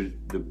 because these are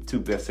the two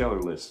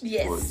bestseller lists.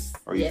 Yes. Ones.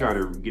 Are you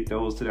trying to get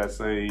those to that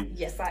same?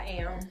 Yes, I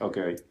am.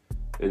 Okay.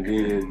 And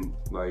then,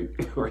 like,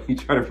 are you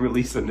trying to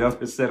release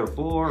another set of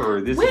four, or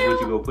this is what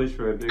you're going to push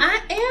for? I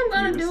am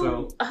going to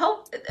do,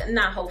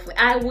 hopefully.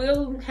 I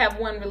will have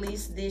one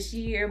released this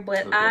year,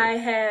 but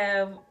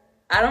I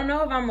don't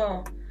know if I'm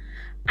going to,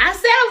 I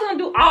said I was going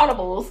to do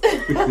audibles.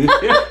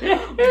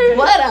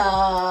 But,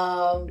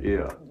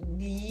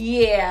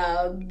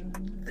 yeah,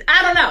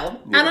 I don't know.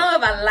 I don't know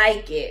if I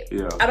like it.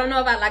 Yeah. I don't know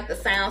if I like the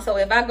sound. So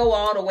if I go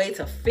all the way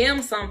to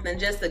film something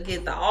just to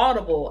get the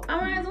audible, I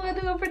might as well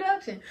do a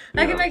production.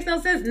 Like it makes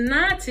no sense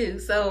not to.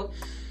 So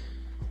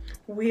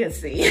we'll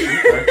see.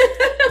 Okay.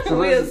 So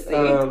we'll see.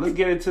 Let's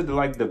get into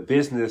the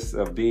business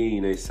of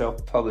being a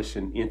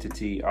self-publishing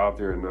entity,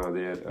 author, and all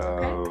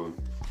that.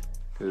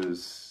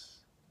 Because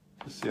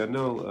I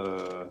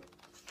know.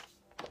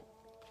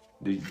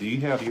 Do you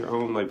have your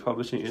own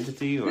publishing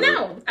entity? Or?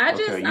 No, I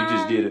just you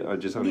just did it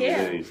just under your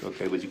name.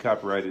 Okay, but you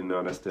copyrighted and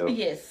all that stuff.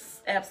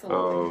 Yes,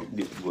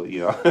 absolutely. Well,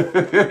 yeah.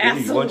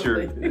 Absolutely. You want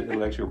your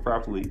intellectual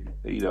property,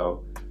 you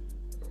know.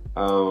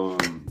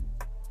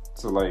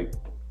 So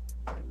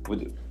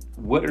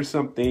What are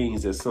some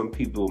things that some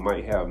people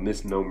might have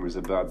misnomers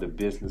about the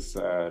business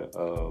side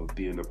of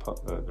being a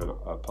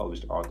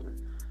published author?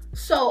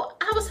 So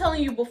I was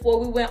telling you before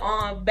we went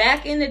on,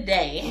 back in the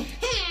day,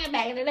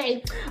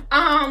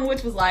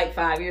 which was like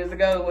 5 years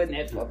ago. It wasn't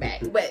that far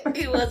back, but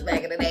it was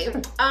back in the day.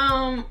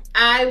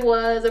 I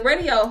was a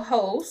radio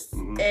host,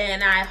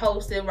 and I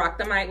hosted Rock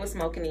the Mic with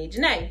Smoking E.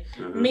 Janae.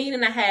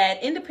 Meaning I had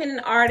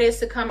independent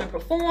artists to come and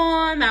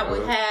perform. I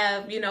would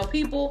have,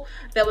 people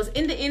that was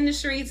in the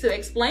industry to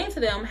explain to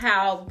them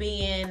how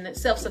being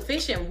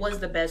self-sufficient was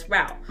the best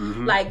route.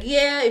 Like,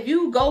 yeah, if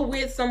you go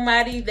with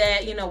somebody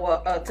that,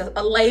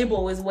 a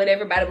label is what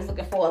everybody was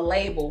looking for, a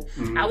label.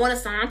 I want to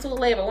sign to a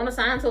label. And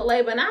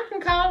I can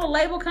call a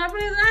label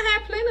company, and I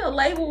have plenty of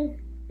label,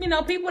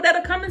 people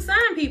that'll come and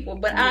sign people.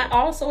 But I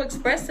also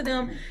expressed to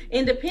them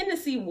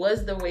independency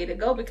was the way to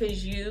go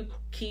because you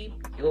keep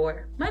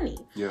your money.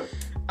 Yeah.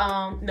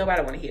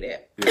 Nobody want to hear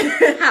that.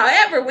 Yeah.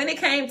 However, when it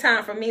came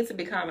time for me to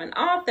become an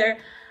author,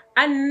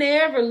 I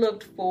never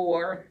looked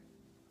for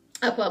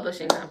a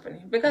publishing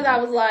company because I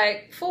was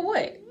like, for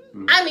what?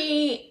 I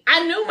mean,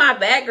 I knew my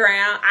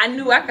background. I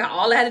knew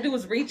all I had to do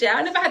was reach out.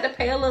 And if I had to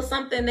pay a little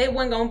something, they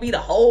wasn't going to be the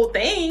whole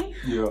thing.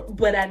 Yeah.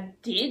 But I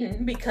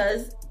didn't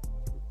because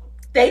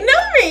they knew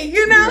me,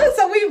 Yeah.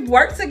 So we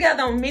worked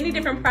together on many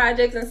different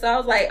projects. And so I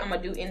was like, I'm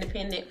going to do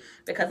independent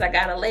because I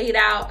got it laid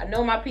out. I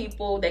know my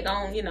people. They're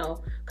going to,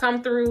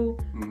 come through.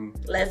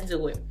 Let's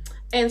do it.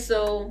 And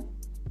so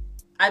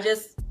I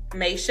just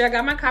made sure I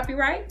got my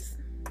copyrights.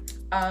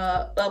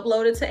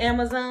 Uploaded to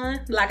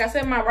Amazon. Like I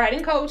said, my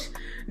writing coach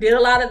did a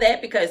lot of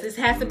that because this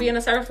has to be in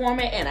a certain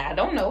format, and I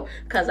don't know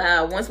because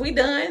once we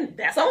done,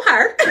 that's on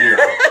her. Yeah.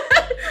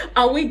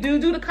 We do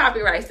the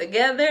copyrights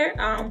together.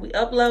 We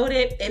upload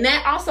it, and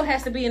that also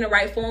has to be in the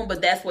right form. But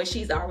that's what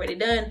she's already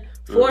done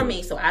for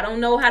me, so I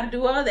don't know how to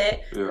do all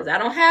that because I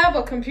don't have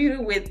a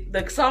computer with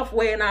the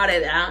software and all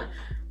that.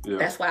 Yeah.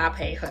 That's why I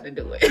pay her to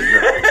do it.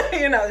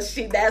 Yeah.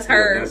 That's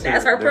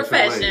her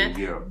profession.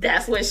 Yeah.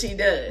 That's what she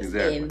does.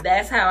 Exactly. And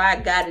that's how I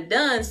got it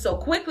done so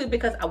quickly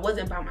because I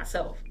wasn't by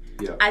myself.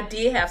 Yeah. I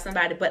did have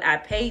somebody, but I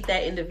paid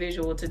that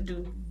individual to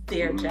do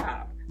their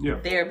job.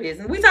 Yeah. Their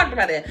business. We talked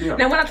about that. Yeah.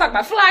 Now, when I talk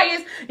about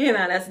flyers,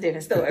 that's a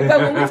different story.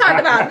 But when we talked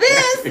about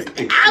this,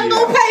 I'm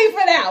going to pay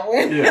for that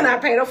one. Yeah. And I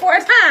paid her 4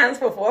 times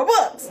for 4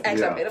 books.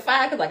 Actually, I paid her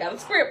 5 because I got a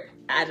script.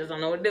 I just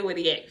don't know what to do with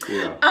it yet.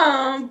 Yeah.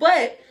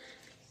 But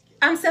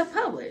I'm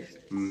self-published.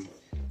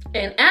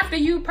 And after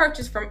you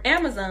purchase from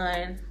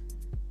Amazon,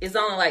 it's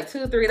only like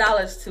 $2 or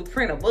 $3 to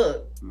print a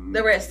book.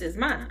 The rest is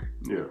mine.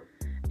 Yeah.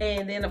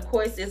 And then, of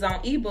course, it's on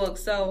ebook.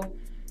 So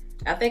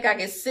I think I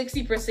get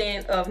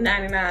 60% of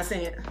 99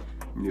 cents.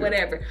 Yeah.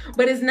 Whatever.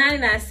 But it's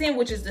 99 cents,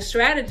 which is the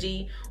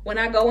strategy when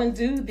I go and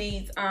do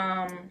these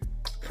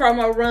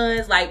promo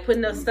runs, like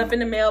putting the stuff in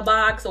the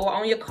mailbox or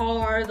on your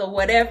cars or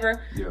whatever.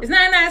 Yeah. It's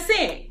 99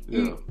 cents.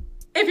 Yeah.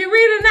 If you read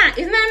it or not,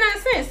 it's 99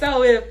 cents.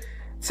 So if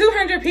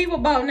 200 people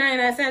bought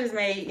 99 cents,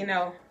 made,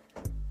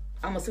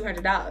 almost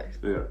 $200.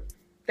 Yeah.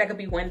 That could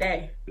be one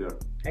day. Yeah.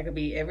 That could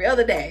be every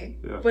other day.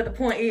 Yeah. But the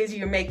point is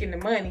you're making the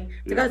money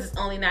because it's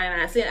only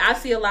 99 cents. I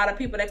see a lot of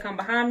people that come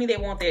behind me, they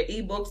want their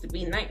ebooks to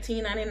be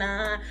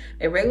 $19.99,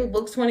 their regular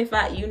books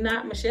 $25. You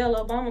not Michelle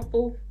Obama,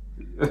 fool.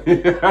 I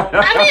mean,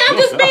 I'm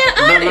just being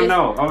honest.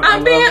 No.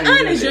 I'm being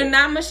honest. You're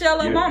not Michelle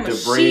Obama. The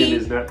brand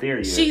is not there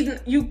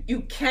yet.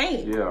 You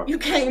can't. Yeah. You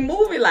can't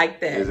move it like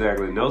that.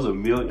 Exactly. And those are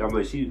million. I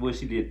mean, she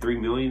did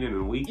 $3 million in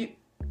a week.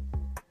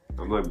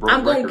 I'm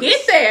gonna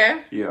get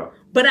there. Yeah.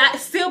 But I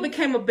still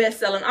became a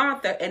best-selling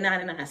author at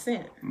 99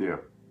 cents. Yeah.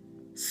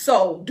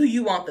 So, do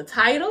you want the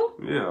title?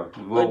 Yeah.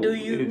 Well, or do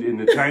you? And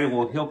the title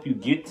will help you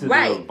get to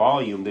the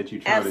volume that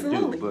you're trying to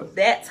do. But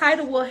that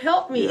title will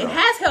help me. Yeah. It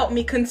has helped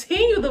me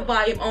continue the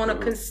volume on a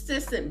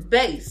consistent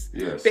base.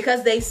 Yes.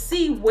 Because they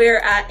see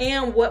where I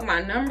am, what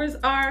my numbers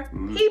are.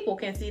 People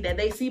can see that.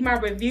 They see my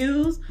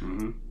reviews.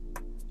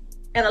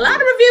 And a lot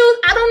of reviews,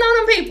 I don't know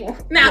them people.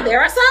 Now,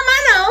 there are some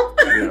I know.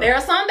 Yeah. There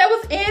are some that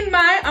was in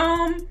my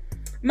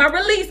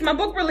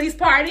book release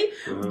party.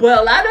 But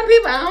a lot of them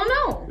people, I don't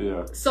know.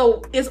 Yeah.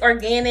 So, it's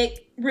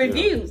organic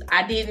reviews. Yeah.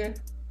 I didn't.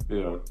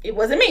 Yeah. It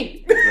wasn't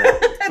me. Yeah.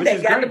 They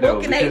got the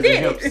book and they did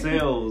it. Helps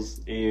sales,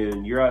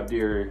 and you're out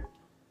there,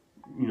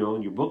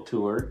 on your book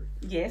tour.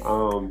 Yes.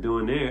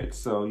 Doing that.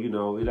 So,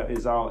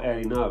 it's all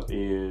adding up,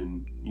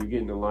 and you're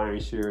getting the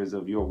lion's shares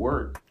of your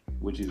work.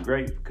 Which is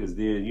great because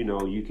then,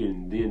 you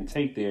can then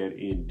take that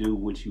and do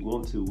what you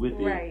want to with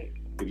it. Right.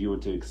 If you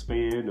want to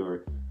expand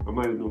or I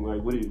might know,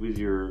 like, what is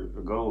your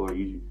goal? Are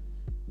you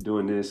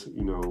doing this,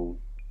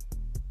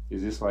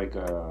 is this like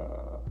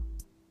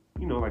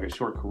like a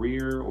short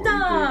career? Or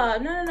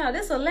No.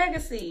 This is a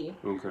legacy.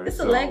 Okay. It's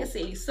a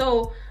legacy.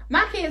 So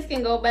my kids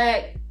can go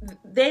back.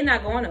 They're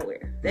not going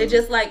nowhere. They're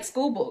just like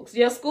school books.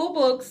 Your school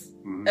books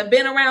have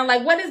been around.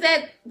 Like, what is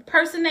that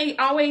person they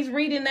always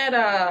read in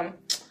that,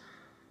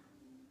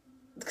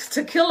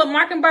 To Kill a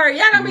Mockingbird,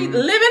 y'all gonna be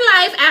living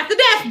life after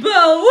death,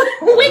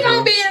 boo. We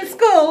gonna be in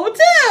school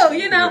too,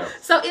 you know. Yeah.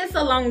 So it's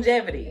a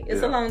longevity.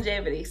 It's Yeah. a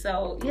longevity.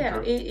 So yeah,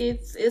 Okay.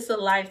 it's a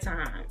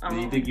lifetime. Do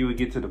you think you would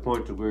get to the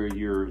point to where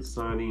you're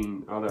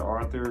signing other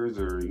authors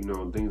or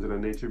things of that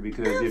nature?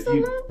 Because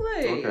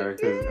absolutely.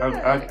 because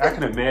I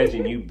can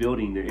imagine you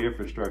building the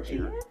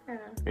infrastructure Yeah.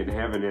 and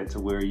having that to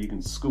where you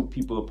can scoop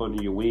people up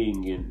under your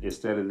wing, and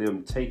instead of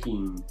them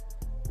taking,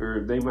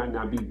 or they might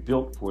not be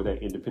built for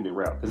that independent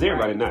route, because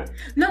everybody not.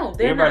 No,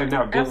 they're Everybody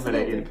not. not built for that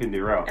Absolutely.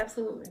 independent route.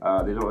 Absolutely.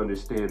 They don't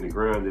understand the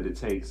grind that it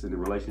takes and the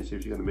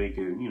relationships you got to make,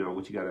 and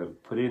what you got to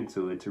put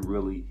into it to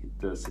really hit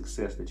the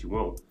success that you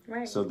want.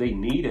 Right. So they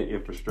need an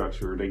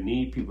infrastructure. They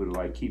need people to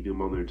like keep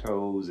them on their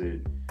toes,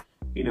 and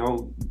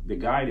the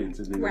guidance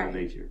and things of that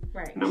nature.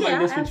 Right. And I'm Yeah, like, I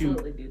that's what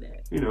absolutely do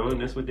that.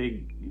 and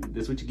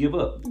that's what you give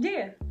up.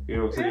 Yeah. You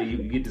know what I'm saying? You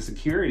get the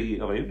security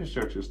of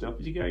infrastructure stuff,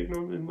 but you got, and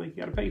you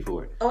got to pay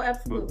for it. Oh,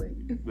 absolutely.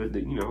 But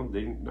they're not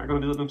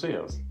going to do it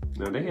themselves.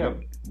 Now they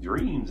have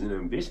dreams and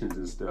ambitions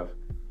and stuff.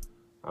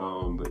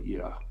 But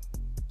yeah.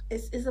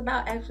 It's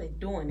about actually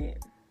doing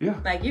it. Yeah.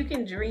 Like you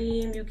can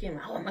dream,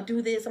 I'm gonna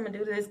do this,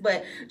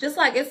 but just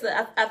like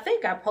I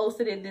think I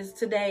posted it this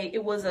today.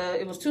 It was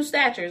two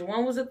statures.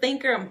 One was a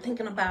thinker, I'm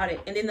thinking about it,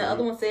 and then the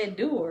other one said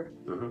doer.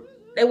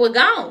 They were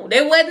gone.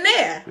 They wasn't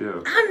there.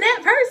 Yeah. I'm that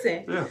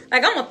person. Yeah.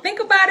 Like I'm gonna think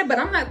about it, but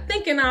I'm not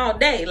thinking all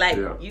day. Like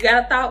you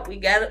got a thought, we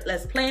got it.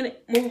 Let's plan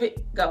it, move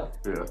it, go.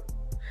 Yeah.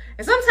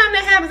 And sometimes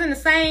that happens in the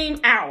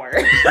same hour.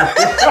 Working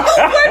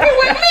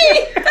with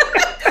me.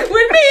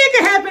 With me, it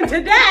can happen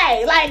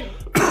today. Like,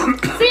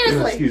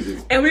 seriously.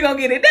 And we're going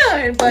to get it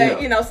done.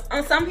 But,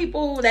 on some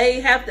people,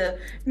 they have to,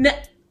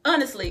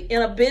 honestly,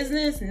 in a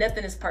business,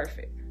 nothing is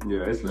perfect.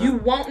 Yeah, it's not. You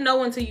won't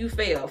know until you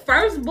fail.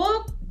 First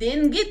book,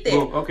 didn't get there.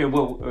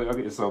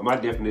 Okay, so my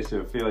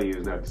definition of failure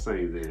is not the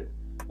same then.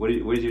 What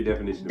is your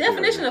definition of failure?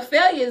 Definition of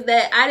failure is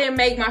that I didn't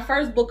make my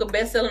first book a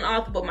best-selling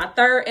author, but my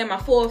third and my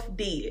fourth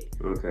did.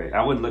 Okay,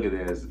 I wouldn't look at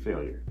that as a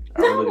failure.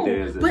 I No, would look at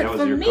that as but that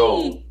was for your me,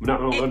 goal.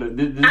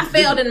 I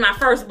failed in my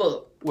first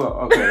book. Well,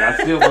 okay, I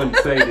still wouldn't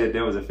say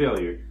that was a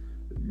failure.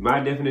 My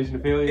definition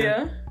of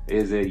failure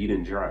is that you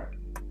didn't try.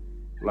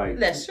 Like,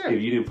 that's true.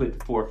 If you didn't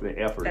put forth the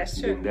effort,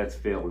 then that's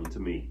failing to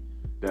me.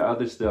 The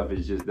other stuff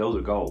is just, those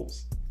are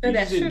goals. You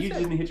just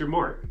didn't hit your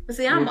mark. But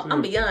see,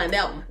 I'm beyond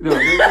that one. No,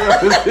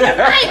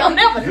 I ain't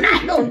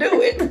not gonna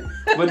do it.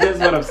 But that's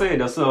what I'm saying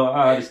though. So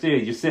I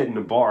understand you're setting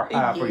the bar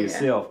high for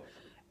yourself,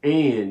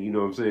 and you know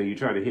what I'm saying, you're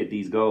trying to hit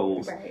these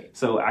goals. Right.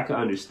 So I can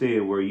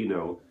understand where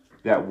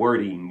that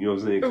wording, you know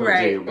what I'm saying, comes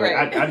in. But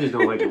I just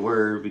don't like the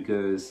word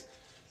because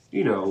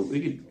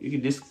it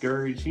could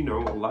discourage a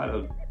lot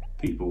of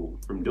people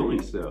from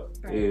doing stuff,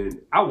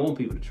 and I want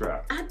people to try.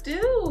 I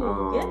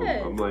do.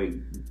 Yes. I'm like,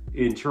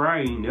 in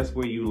trying, that's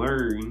where you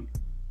learn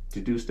to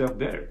do stuff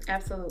better.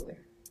 Absolutely.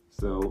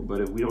 So,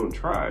 but if we don't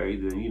try,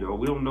 then we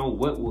don't know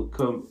what will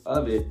come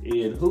of it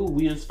and who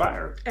we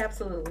inspire.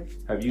 Absolutely.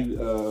 Have you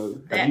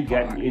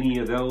gotten any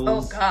of those?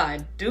 Oh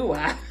God, do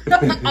I?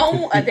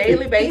 On a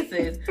daily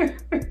basis.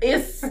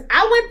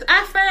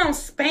 I found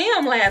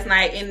spam last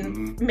night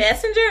in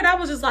Messenger, and I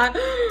was just like,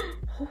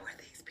 who are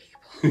these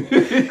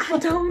people? I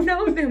don't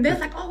know them. They're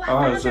like,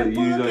 I found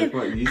your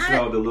book. You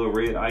saw the little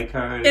red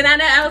icon, and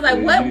I was like,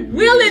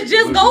 will it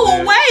just go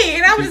away?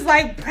 And I was just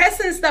like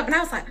pressing stuff, and I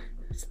was like,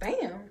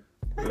 spam.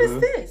 What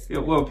is this? Yeah,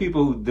 well,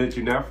 people that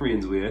you're not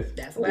friends with.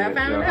 That's what I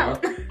found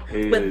out.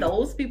 But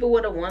those people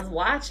were the ones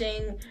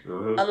watching,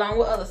 along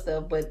with other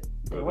stuff. But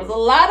there was a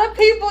lot of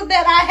people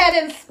that I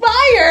had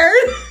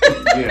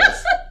inspired.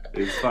 Yes,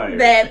 inspired.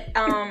 That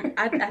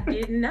I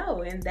didn't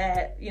know, and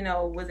that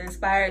was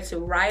inspired to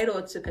write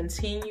or to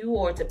continue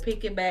or to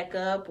pick it back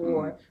up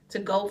or to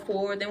go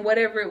forward and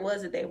whatever it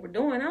was that they were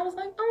doing. I was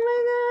like, oh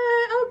my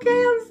God, okay,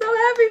 I'm so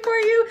happy for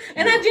you.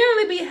 And I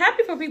generally be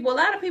happy for people. A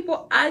lot of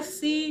people I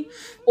see,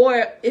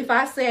 or if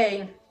I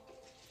say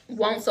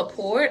won't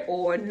support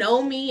or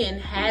know me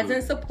and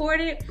hasn't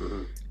supported,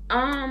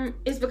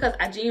 it's because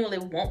I genuinely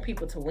want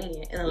people to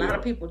win. And a lot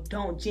of people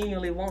don't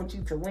genuinely want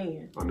you to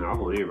win. Oh no, I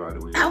want everybody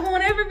to win. I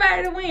want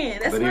everybody to win.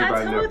 That's but what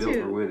I told not built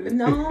you. For winning.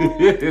 No.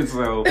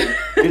 So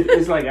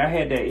it's like I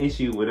had that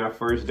issue when I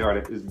first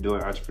started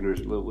doing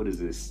entrepreneurship. What is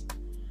this?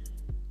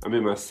 I'm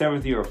in my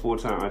 7th year of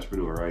full-time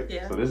entrepreneur, right?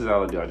 Yeah. So this is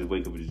all I do. I just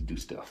wake up and just do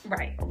stuff.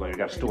 Right. I'm like, I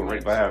got a store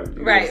right behind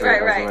me. Right.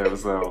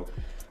 So,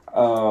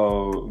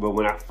 but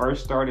when I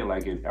first started,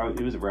 like it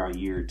was around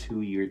year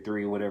 2, year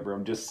 3, or whatever.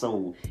 I'm just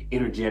so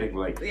energetic,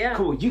 like,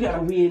 come on, you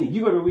gotta win,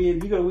 you gotta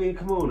win,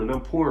 come on, and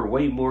I'm pouring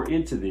way more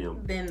into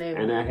them than they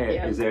and I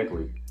had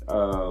exactly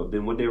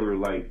than what they were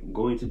like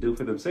going to do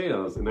for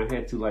themselves, and I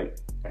had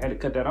to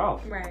cut that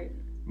off, right?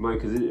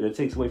 Because it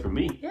takes away from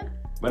me. Yeah.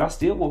 But I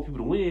still want people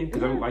to win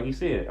because I'm like you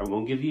said, I'm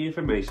gonna give you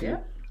information. Yeah.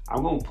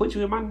 I'm gonna put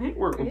you in my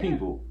network with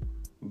people,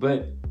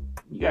 but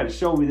you got to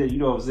show me that, you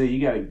know what I'm saying,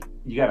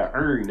 you gotta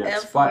earn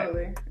that spot.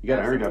 You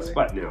gotta earn that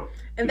spot now.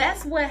 And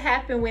that's what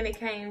happened when it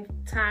came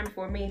time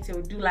for me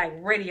to do like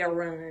radio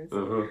runs.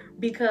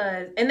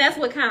 Because, and that's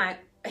what kind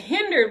of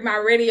hindered my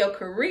radio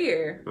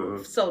career,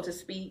 so to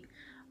speak.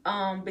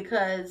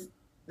 Because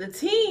the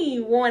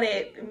team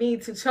wanted me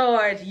to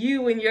charge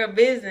you and your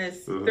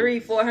business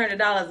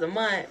 $300-400 a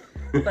month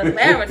for some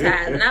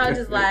advertising. And I was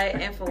just like,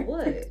 and for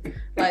what?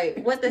 Like,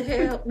 what the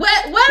hell?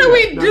 What are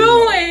we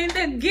doing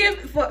to give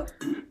for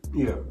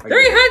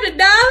 $300?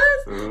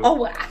 Oh,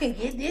 well, I can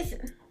get this.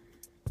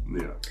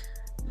 Yeah.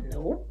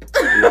 Nope.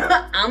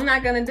 Yeah. I'm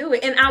not gonna do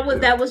it. And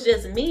that was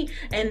just me.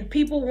 And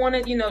people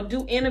wanted,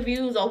 do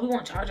interviews. Oh, we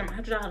want to charge them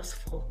 $100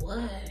 for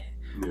what?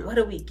 Yeah. What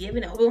are we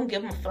giving them? We're gonna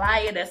give them a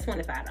flyer that's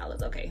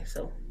 $25. Okay,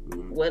 so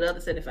what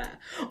other 75?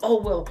 Oh,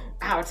 well,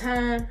 our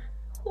time.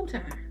 Who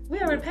time?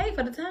 We already paid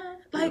for the time.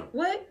 Like,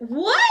 what?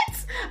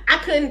 I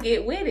couldn't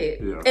get with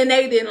it. Yeah. And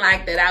they didn't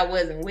like that I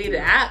wasn't with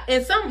it.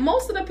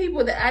 Most of the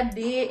people that I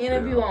did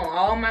interview on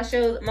all my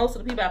shows, most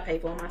of the people I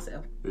paid for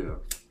myself. Yeah.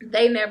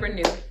 They never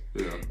knew.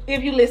 Yeah.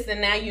 If you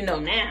listen now, you know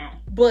now.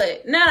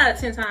 But 9 out of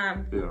 10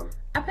 times,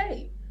 I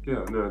paid.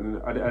 Yeah,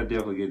 no, I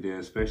definitely get that,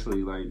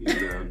 especially like in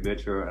the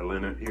Metro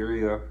Atlanta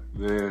area.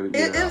 Man,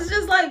 it's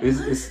just like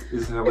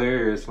it's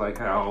hilarious, like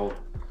how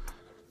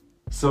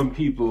some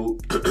people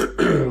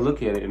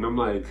look at it, and I'm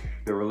like,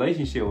 the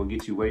relationship will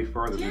get you way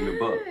farther than the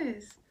buck,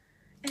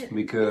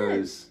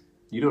 because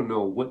you don't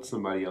know what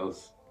somebody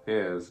else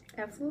has.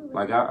 Absolutely.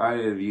 Like I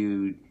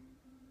interviewed.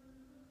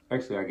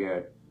 Actually, I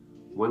got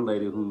one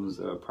lady whose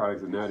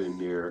products are not in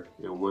there,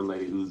 and one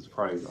lady whose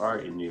products are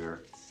in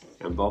there.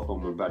 And both of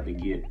them are about to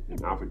get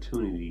an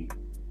opportunity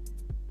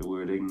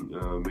where they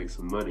can make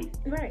some money.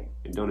 Right.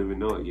 And don't even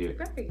know it yet.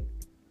 Right.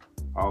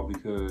 All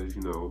because,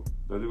 of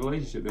the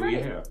relationship that we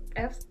have.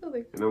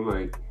 Absolutely. And I'm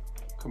like,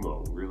 come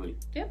on, really?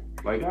 Yep.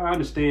 Like, I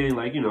understand,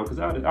 like, because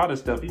all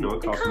this stuff, it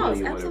costs money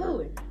or whatever.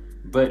 Absolutely.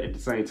 But at the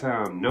same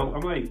time, no,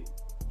 I'm like,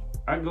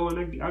 I go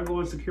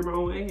and secure my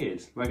own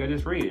ads. Like I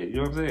just read it. You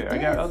know what I'm saying? Yes. I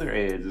got other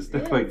ads and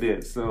stuff like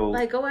that. So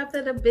like go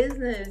after the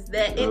business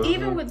that, and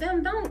even with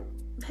them,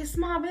 they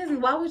small business.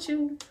 Why would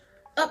you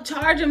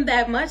upcharge them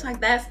that much?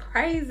 Like that's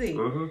crazy.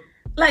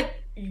 Like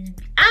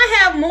I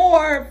have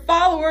more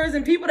followers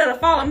and people that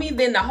follow me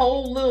than the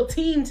whole little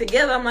team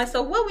together. I'm like,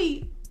 so what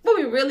we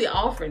really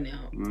offering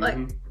them? Like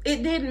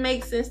it didn't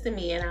make sense to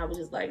me, and I was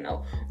just like,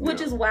 no.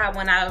 Which is why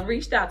when I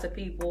reached out to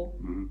people,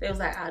 they was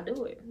like, I'll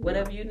do it.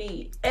 Whatever you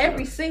need.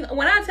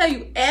 When I tell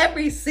you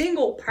every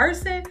single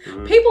person,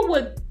 people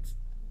would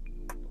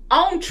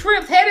on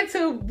trips headed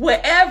to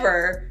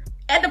wherever.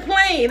 At the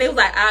plane, they was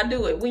like, I'll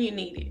do it when you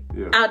need it.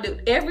 Yeah. I'll do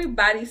it.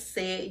 Everybody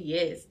said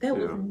yes. There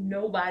was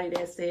nobody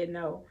that said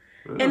no.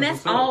 And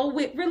that's all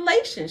with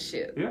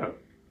relationships. Yeah.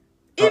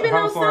 Even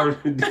how far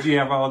did you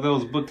have all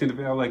those booked in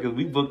advance? Like, cause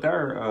we booked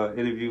our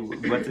interview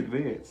months in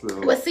advance. So.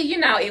 Well, see,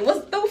 it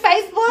was through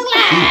Facebook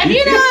Live.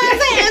 You know what I'm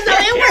saying? So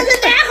it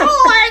wasn't that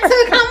hard to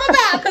come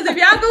about. Because if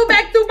y'all go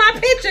back through my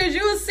pictures,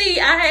 you'll see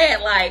I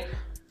had like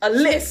a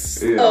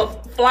list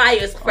of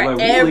flyers for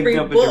every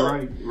book.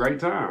 At the right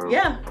time.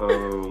 Yeah.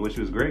 Which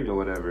was great or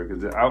whatever.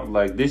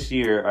 Because this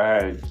year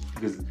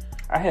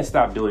I had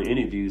stopped doing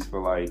interviews for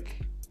like,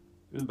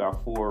 it was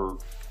about 4 or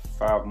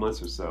 5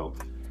 months or so.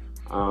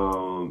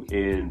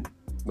 And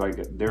like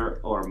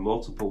there are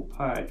multiple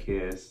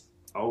podcasts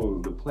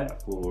on the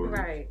platform.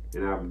 Right.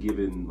 And I've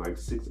given like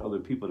 6 other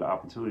people the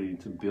opportunity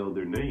to build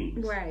their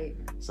names. Right.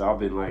 So I've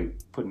been like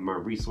putting my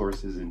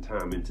resources and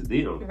time into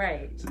them.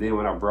 Right. So then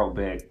when I brought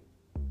back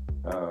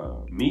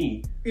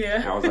me,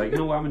 I was like, you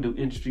know what, I'm gonna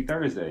do Industry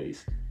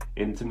Thursdays.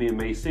 And to me it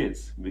made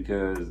sense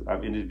because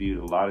I've interviewed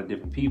a lot of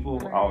different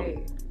people, all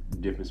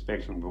different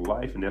spectrums of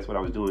life, and that's what I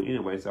was doing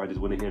anyway. So I just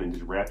went ahead and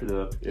just wrapped it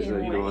up as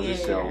a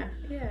show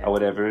or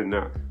whatever. And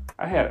now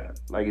I had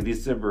like in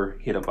December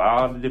hit up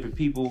all the different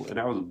people, and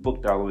I was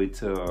booked all the way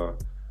to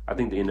I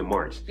think the end of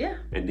March. Yeah.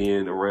 And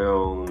then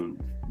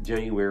around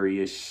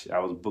January-ish, I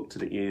was booked to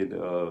the end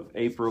of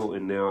April,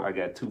 and now I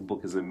got 2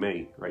 bookings in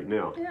May right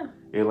now. Yeah.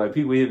 And like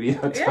people hit me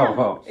up talking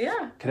about,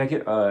 can I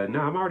get, no,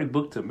 I'm already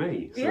booked to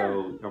May.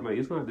 So I'm like,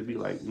 it's going to have to be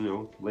like,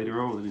 later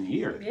on in the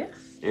year. Yeah.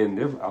 And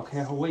they're like,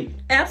 okay, I'll wait.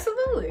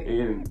 Absolutely.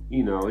 And,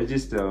 it's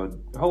just a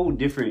whole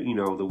different,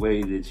 the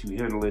way that you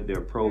handle it, the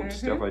approach,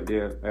 stuff like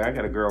that. I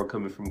got a girl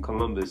coming from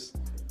Columbus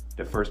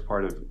the first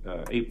part of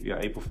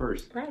April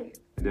 1st. Right.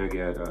 And then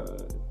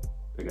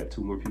I got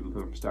 2 more people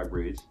coming from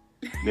Stockbridge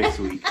next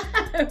week,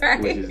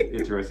 which is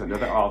interesting.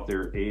 Another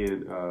author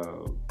and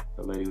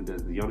a lady who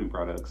does the Yoni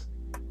products.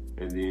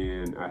 And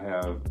then I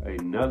have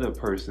another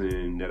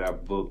person that I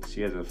booked.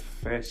 She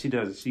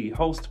has she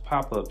hosts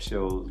pop-up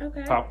shows,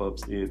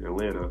 pop-ups in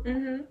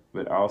Atlanta,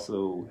 but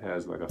also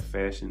has like a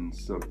fashion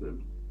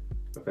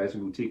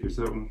boutique or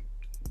something.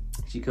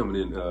 She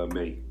coming in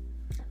May.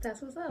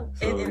 That's what's up.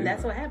 So, and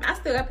that's what happened. I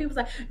still got people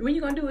like, when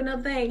you gonna do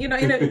another thing?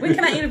 When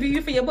can I interview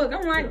you for your book?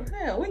 I'm like,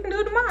 hell, we can do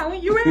it tomorrow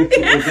when you ready.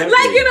 Exactly. Like,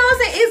 what I'm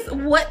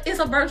saying? It's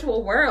a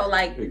virtual world.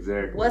 Like,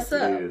 exactly. What's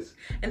up?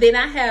 And then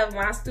I have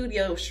my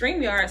studio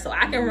StreamYard, so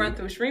I can run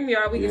through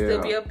StreamYard. We can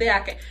still be up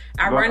there.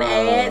 I run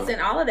ads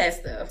and all of that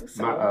stuff.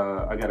 So.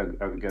 I got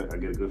a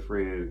good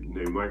friend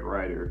named Mike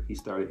Ryder. He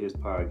started his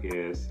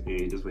podcast,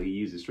 and that's what he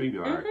uses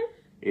StreamYard.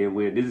 And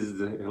when this is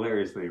the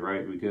hilarious thing,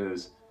 right?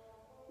 Because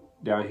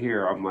down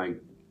here, I'm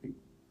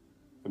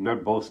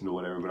not boasting or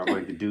whatever, but I'm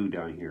like the dude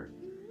down here.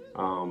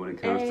 when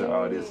it comes to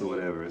all this or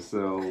whatever.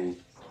 So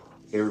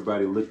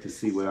everybody looked to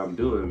see what I'm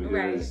doing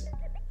because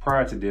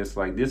prior to this,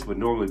 like this would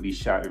normally be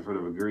shot in front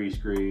of a green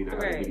screen. I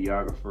had a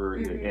videographer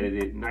and edit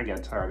it, and I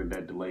got tired of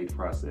that delayed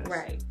process.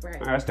 Right.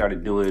 I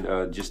started doing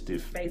just the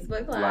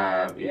Facebook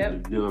Live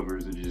and the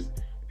numbers are just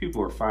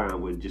people are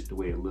fine with just the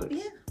way it looks.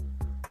 Yeah.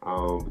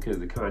 Because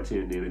the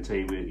content and the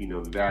entertainment,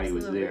 the value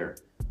is there.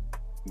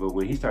 But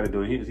when he started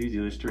doing his, he's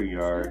doing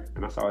StreamYard,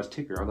 and I saw his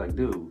ticker. I was like,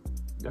 dude,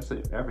 that's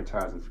an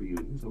advertising for you.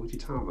 He said, what you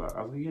talking about?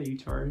 I was like, yeah, you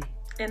charge.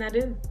 And I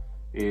do.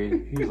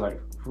 And he was like,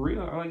 for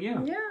real? I was like,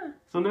 yeah. Yeah.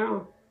 So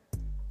now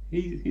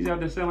he's out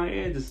there selling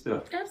ads and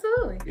stuff.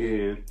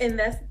 Absolutely. And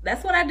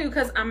that's what I do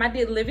because I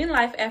did Living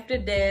Life After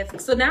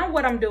Death. So now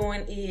what I'm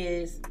doing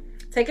is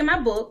taking my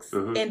books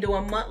and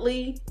doing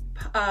monthly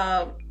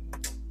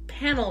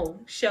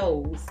panel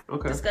shows,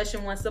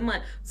 discussion once a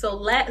month. So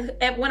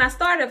when I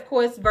started, of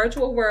course,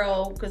 virtual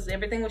world, because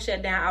everything was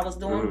shut down, I was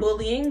doing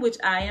bullying, which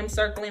I am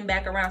circling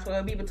back around. So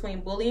it'll be between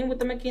bullying with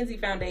the McKinsey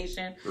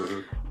Foundation,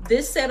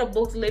 this set of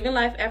books, Living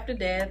Life After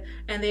Death,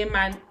 and then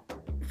my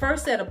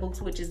first set of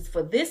books, which is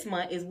for this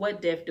month, is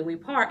What Death Do We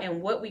Part?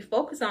 And what we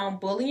focus on,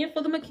 bullying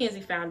for the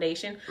McKinsey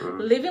Foundation,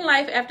 living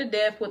life after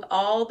death with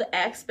all the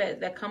aspects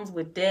that comes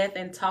with death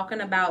and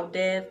talking about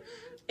death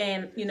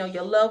and,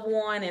 your loved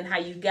one and how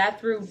you got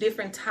through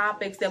different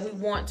topics that we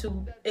want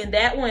to. And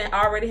that one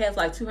already has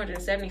like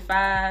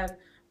 275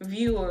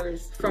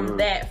 viewers from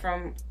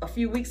from a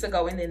few weeks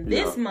ago. And then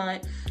this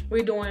month,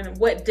 we're doing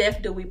What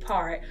Death Do We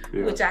Part,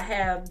 which I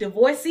have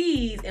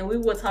divorcees, and we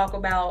will talk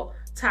about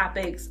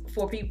topics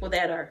for people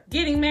that are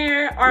getting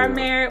married, are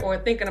married, or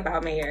thinking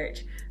about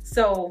marriage.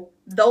 So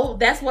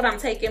that's what I'm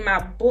taking my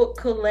book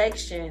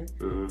collection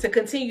to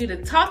continue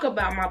to talk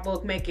about my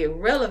book, make it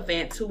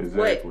relevant to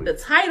what the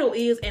title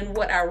is and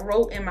what I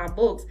wrote in my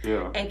books,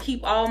 and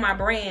keep all my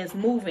brands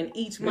moving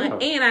each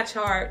month. And I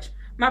charge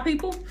my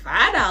people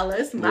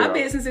 $5. My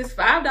business is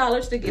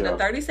 $5 to get a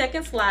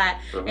 30-second slide,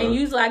 and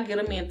usually I get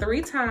them in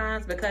 3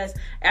 times because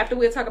after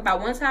we talk about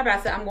one topic, I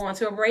said I'm going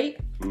to a break,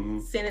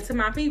 send it to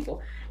my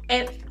people.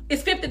 And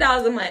it's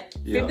 $50 a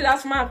month. $50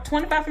 for my,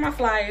 $25 for my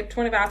flyer,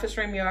 $25 for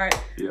StreamYard.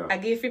 I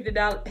get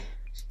 $50.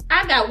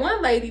 I got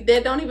one lady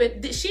that don't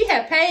even, she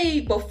had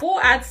paid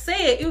before I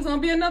said it was going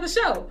to be another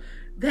show.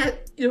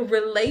 That your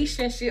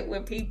relationship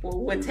with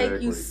people would take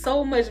you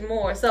so much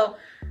more. So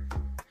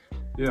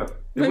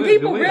when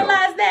people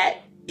realize that,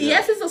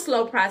 yes, it's a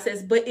slow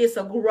process, but it's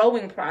a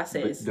growing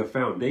process. But the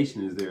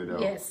foundation is there, though.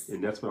 Yes.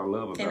 And that's what I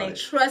love about it. And they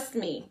trust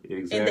me.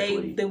 Exactly.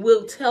 And they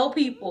will tell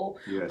people.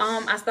 Yes.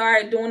 I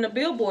started doing the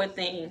billboard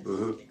thing.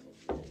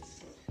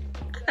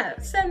 I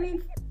got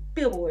 70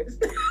 billboards.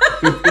 Because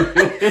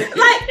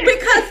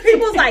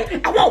people's like,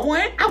 I want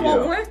one. I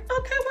want one. Okay,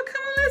 well,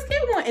 come on, let's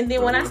get one. And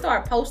then when I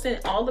started posting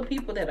all the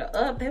people that are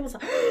up, they was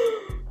like,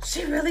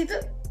 she really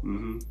did.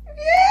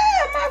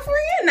 Yeah, my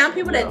friend. Now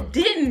people that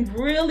didn't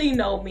really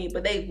know me,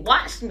 but they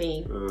watched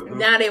me,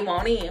 now they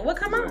want in. Well,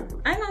 come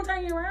on. I ain't gonna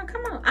turn you around.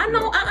 Come on. I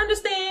know, I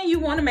understand you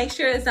want to make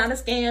sure it's not a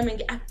scam,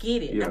 and I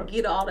get it. I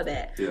get all of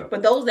that.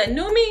 But those that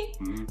knew me,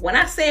 when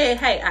I said,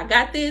 hey, I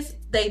got this,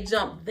 they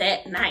jumped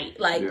that night.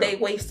 Like, they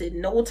wasted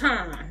no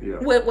time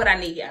with what I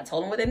need. I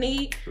told them what they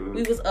need.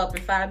 We was up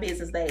in 5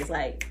 business days.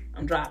 Like,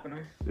 I'm dropping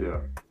them. Yeah.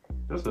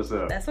 That's what's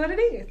up. That's what it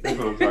is. That's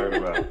what I'm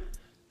talking about.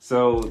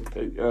 So,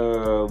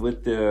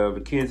 with the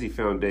McKinsey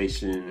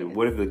Foundation,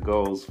 what are the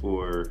goals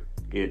for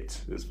it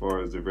as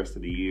far as the rest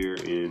of the year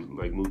and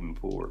like moving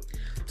forward?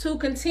 To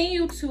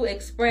continue to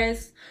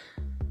express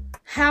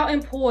how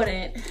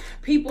important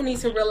people need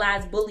to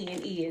realize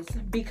bullying is,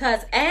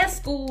 because as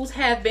schools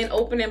have been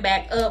opening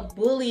back up,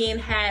 bullying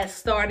has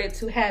started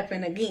to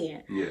happen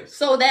again. Yes.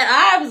 So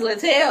that obviously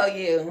tell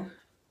you.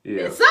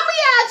 Yeah. Some of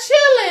y'all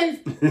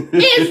chillin'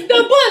 is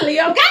the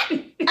bully,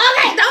 okay?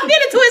 Okay, don't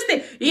get it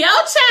twisted. Your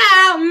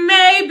child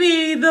may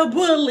be the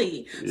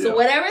bully. So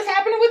whatever's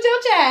happening with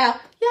your child,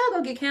 y'all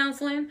go get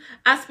counseling.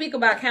 I speak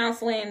about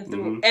counseling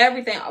through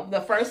everything.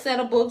 The first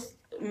set of books,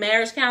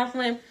 marriage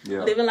counseling,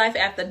 living life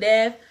after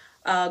death,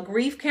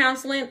 grief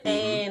counseling,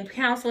 and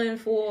counseling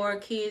for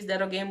kids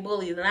that are getting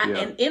bullied.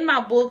 And in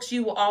my books,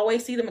 you will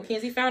always see the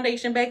McKinsey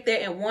Foundation back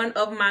there, and one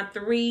of my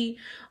 3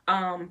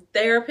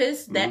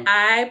 therapists that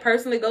I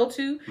personally go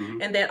to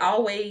and that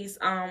always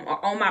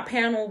are on my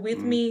panel with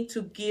me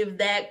to give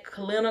that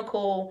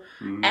clinical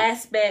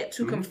aspect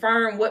to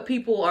confirm what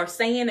people are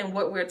saying and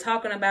what we're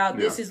talking about.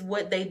 This is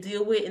what they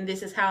deal with, and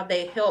this is how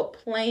they help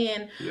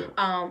plan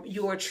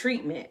your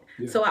treatment.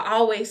 So I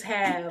always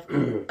have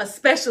a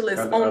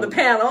specialist on the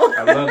panel.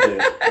 I love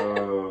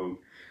that.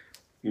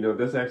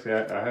 That's actually,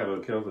 I have a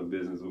counseling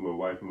business with my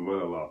wife and my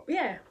mother-in-law.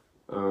 Yeah.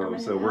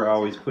 So we're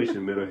always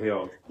pushing mental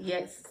health.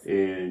 Yes.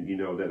 And,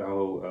 that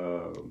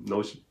whole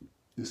notion,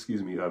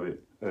 of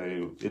it,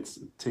 it's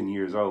 10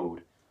 years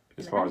old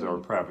as far as our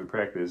private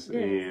practice.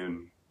 Yes.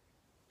 And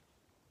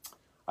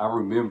I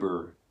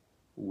remember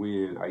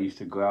when I used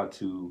to go out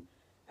to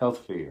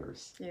health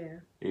fairs.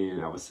 Yeah.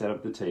 And I would set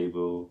up the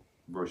table,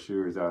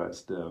 brochures, all that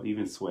stuff,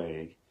 even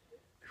swag.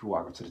 People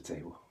walk up to the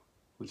table.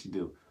 What you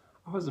do?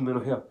 Oh, it's a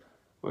mental health.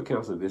 what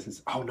counseling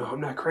business? Oh no, I'm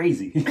not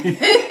crazy.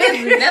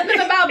 It's nothing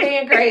about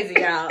being crazy,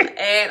 y'all,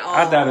 at all.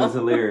 I thought it was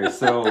hilarious.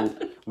 So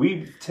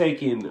we've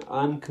taken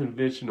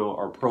unconventional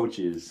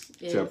approaches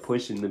to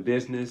pushing the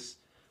business,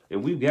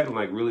 and we've gotten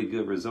like really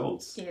good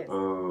results. Yes.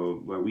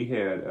 Like we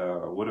had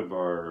one of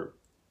our,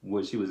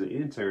 she was an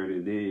intern,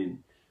 and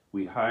then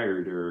we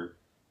hired her,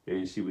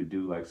 and she would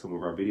do like some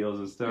of our videos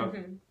and stuff.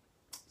 Mm-hmm.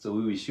 So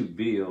we would shoot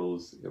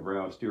videos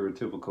around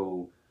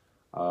stereotypical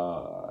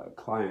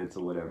clients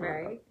or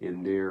whatever, right,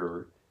 in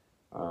their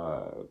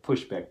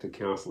pushback to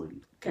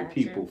counseling. Gotcha. And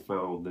people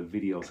found the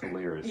videos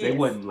hilarious. Yes. They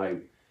wasn't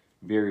like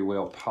very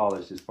well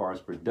polished as far as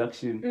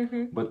production,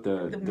 mm-hmm. but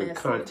the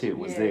content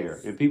was there,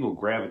 and people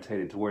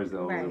gravitated towards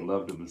those and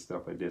loved them and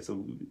stuff like that. So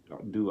we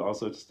do all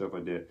sorts of stuff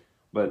like that.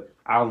 But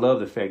I love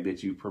the fact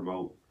that you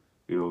promote,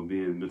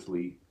 being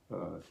mentally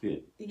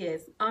fit.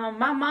 Yes.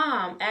 My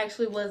mom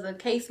actually was a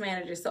case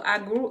manager, so I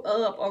grew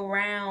up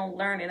around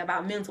learning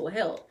about mental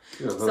health.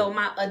 So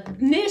my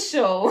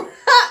initial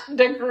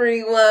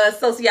degree was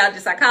sociology,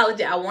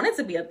 psychology. I wanted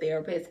to be a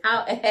therapist.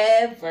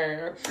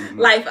 However,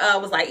 life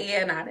was like,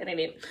 that ain't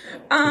it.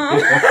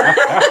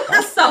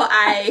 So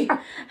I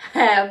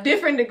have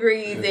different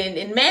degrees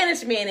in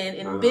management and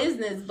in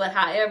business. But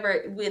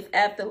however,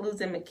 after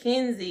losing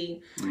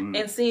Mackenzie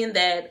and seeing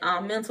that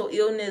mental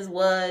illness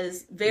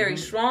was very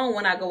strong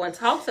when I go and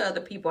talk to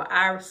other people,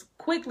 I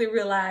quickly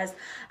realized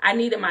I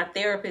needed my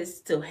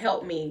therapist to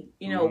help me,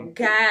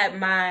 guide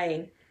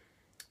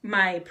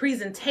my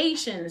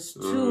presentations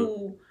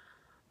to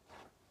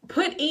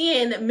put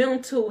in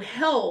mental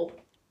health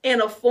in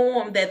a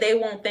form that they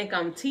won't think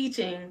I'm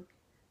teaching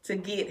to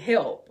get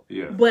help.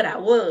 Yeah. But I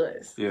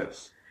was.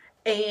 Yes.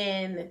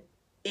 And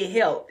it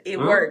helped. It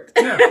worked.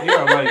 Yeah.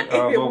 Like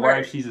my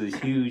wife, she's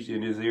huge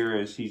in this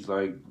area. She's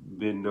like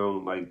been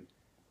known like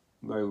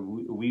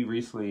we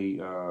recently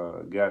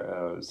got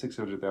a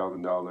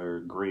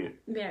 $600,000 grant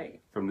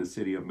from the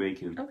city of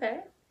Macon. Okay.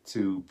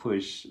 To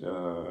push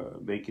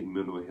Macon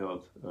mental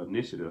health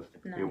initiative,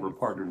 and we're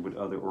partnered with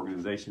other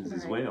organizations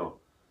as well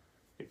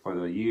for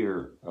the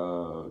year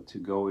to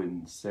go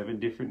in 7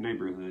 different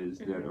neighborhoods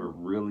that are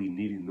really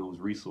needing those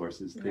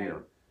resources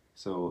there.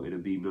 So it'll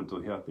be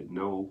mental health at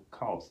no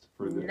cost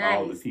for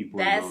all the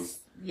people.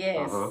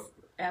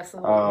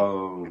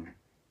 Absolutely.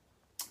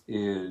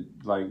 And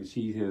like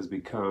she has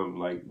become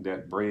like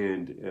that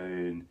brand,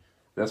 and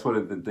that's one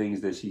of the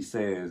things that she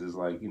says is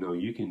like,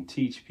 you can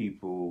teach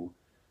people,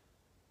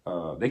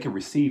 they can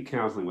receive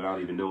counseling without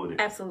even knowing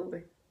it.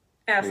 Absolutely.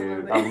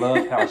 And I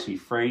love how she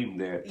framed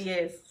that.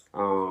 Yes.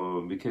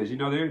 Because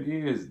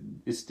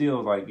it's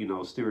still like,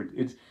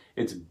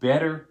 it's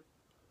better,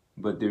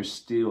 but there's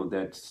still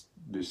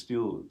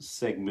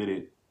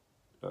segmented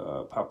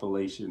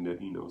population that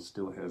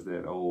still has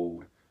that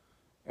old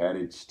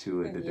adage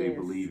to it that they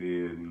believe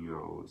in,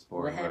 as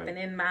far what as happened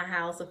in my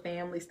house, a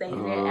family stayed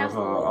there,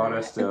 all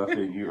that stuff,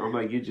 and I'm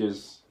like, you're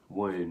just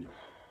one.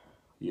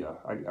 Yeah,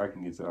 I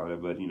can get to all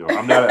that, but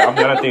I'm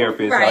not a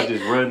therapist. Right. I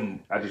just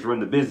run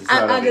the business.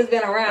 I've just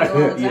been around a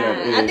long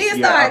time. I did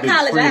start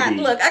college.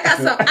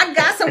 I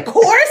got some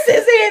courses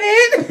in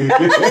it.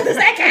 Does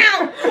that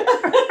count?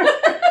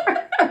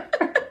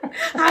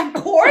 I'm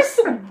course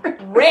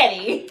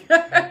ready.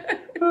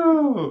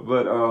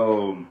 But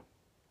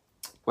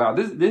wow,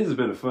 this has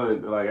been a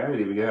fun. Like I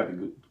didn't even have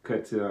to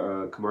cut to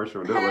a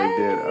commercial or nothing like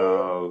that,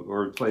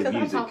 or play music.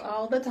 I talk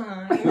all the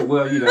time.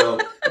 Well,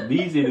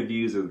 these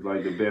interviews are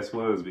like the best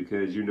ones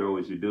because you know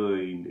what you're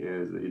doing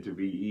as an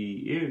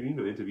interviewee and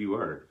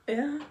interviewer.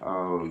 Yeah.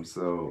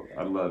 So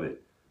I love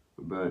it.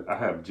 But I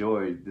have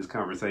enjoyed this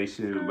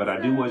conversation. But I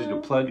do want you to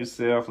plug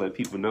yourself, let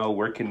people know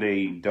where can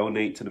they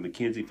donate to the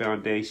Mackenzie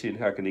Foundation,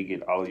 how can they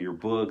get all of your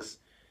books,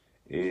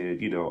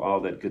 and all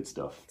that good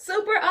stuff.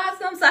 Super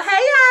awesome. So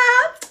hey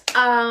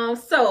y'all.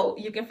 So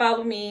you can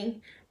follow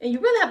me. And you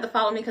really have to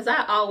follow me because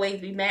I always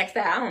be maxed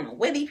out. I don't know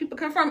where these people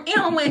come from.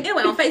 Anyway,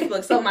 on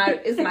Facebook. So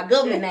it's my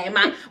government name,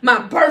 my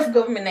birth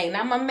government name,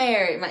 not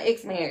my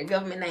ex-married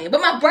government name. But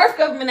my birth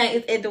government name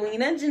is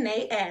Edwina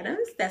Janae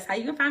Adams. That's how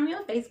you can find me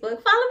on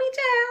Facebook. Follow me,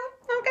 child.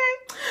 Okay.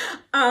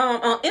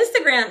 On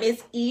Instagram,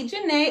 it's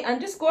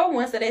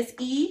ejanae_1. So that's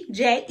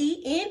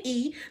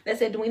EJENE.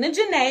 That's Edwina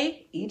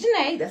Janae.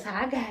 Janae. That's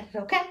how I got it.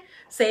 Okay.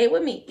 Say it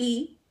with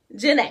me.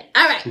 Janae.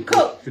 All right,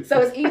 cool.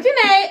 So it's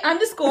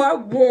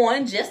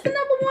 _1, just the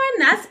number 1,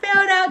 not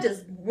spelled out,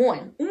 just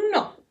 1.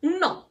 Uno.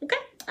 Okay.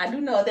 I do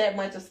know that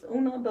much. Just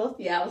uno, dos.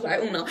 Yeah, I was right.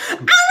 Uno. All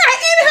right.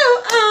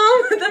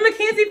 Anywho, the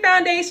Mackenzie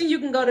Foundation. You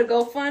can go to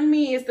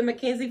GoFundMe. It's the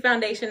Mackenzie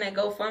Foundation at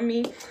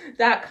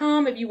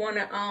GoFundMe.com if you want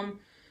to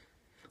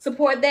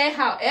support that.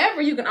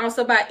 However, you can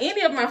also buy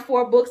any of my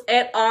 4 books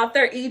at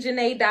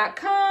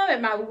authorejanae.com at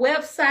my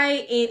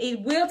website, and it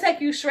will take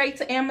you straight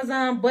to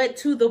Amazon, but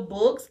to the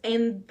books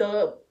and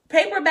the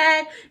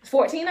paperback is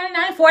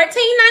 $14.99, $14,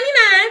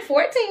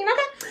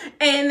 okay?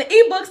 And the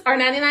ebooks are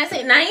 99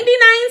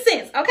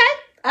 cents, okay?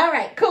 All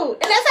right, cool.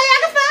 And that's how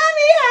y'all can find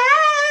me.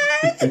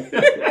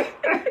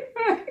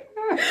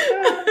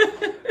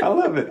 I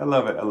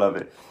love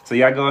it. So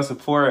y'all go and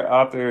support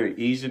author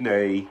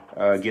Janae.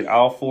 Get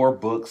all 4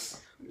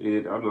 books.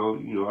 And I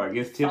know, I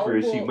guess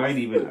Temper, she books. might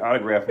even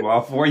autograph them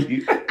all for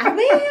you. I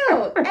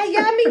will. Hey,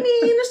 y'all meet me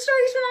in the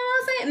streets, you know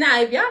what I'm saying?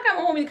 Now, if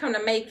y'all want me to come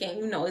to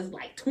Macon, it's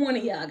like 20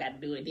 y'all got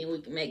to do it, then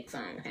we can make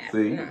something happen.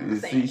 See, you know what I'm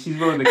saying? she's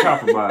willing to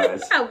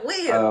compromise. I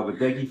will. But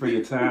thank you for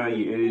your time,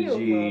 your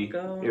energy,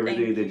 You're welcome.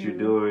 everything Thank that you're you.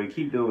 doing.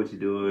 Keep doing what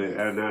you're doing. Yes.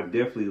 And I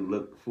definitely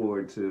look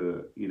forward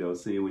to,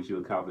 seeing what you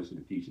accomplish in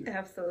the future.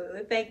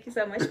 Absolutely. Thank you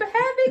so much for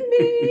having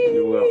me.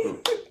 You're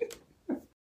welcome.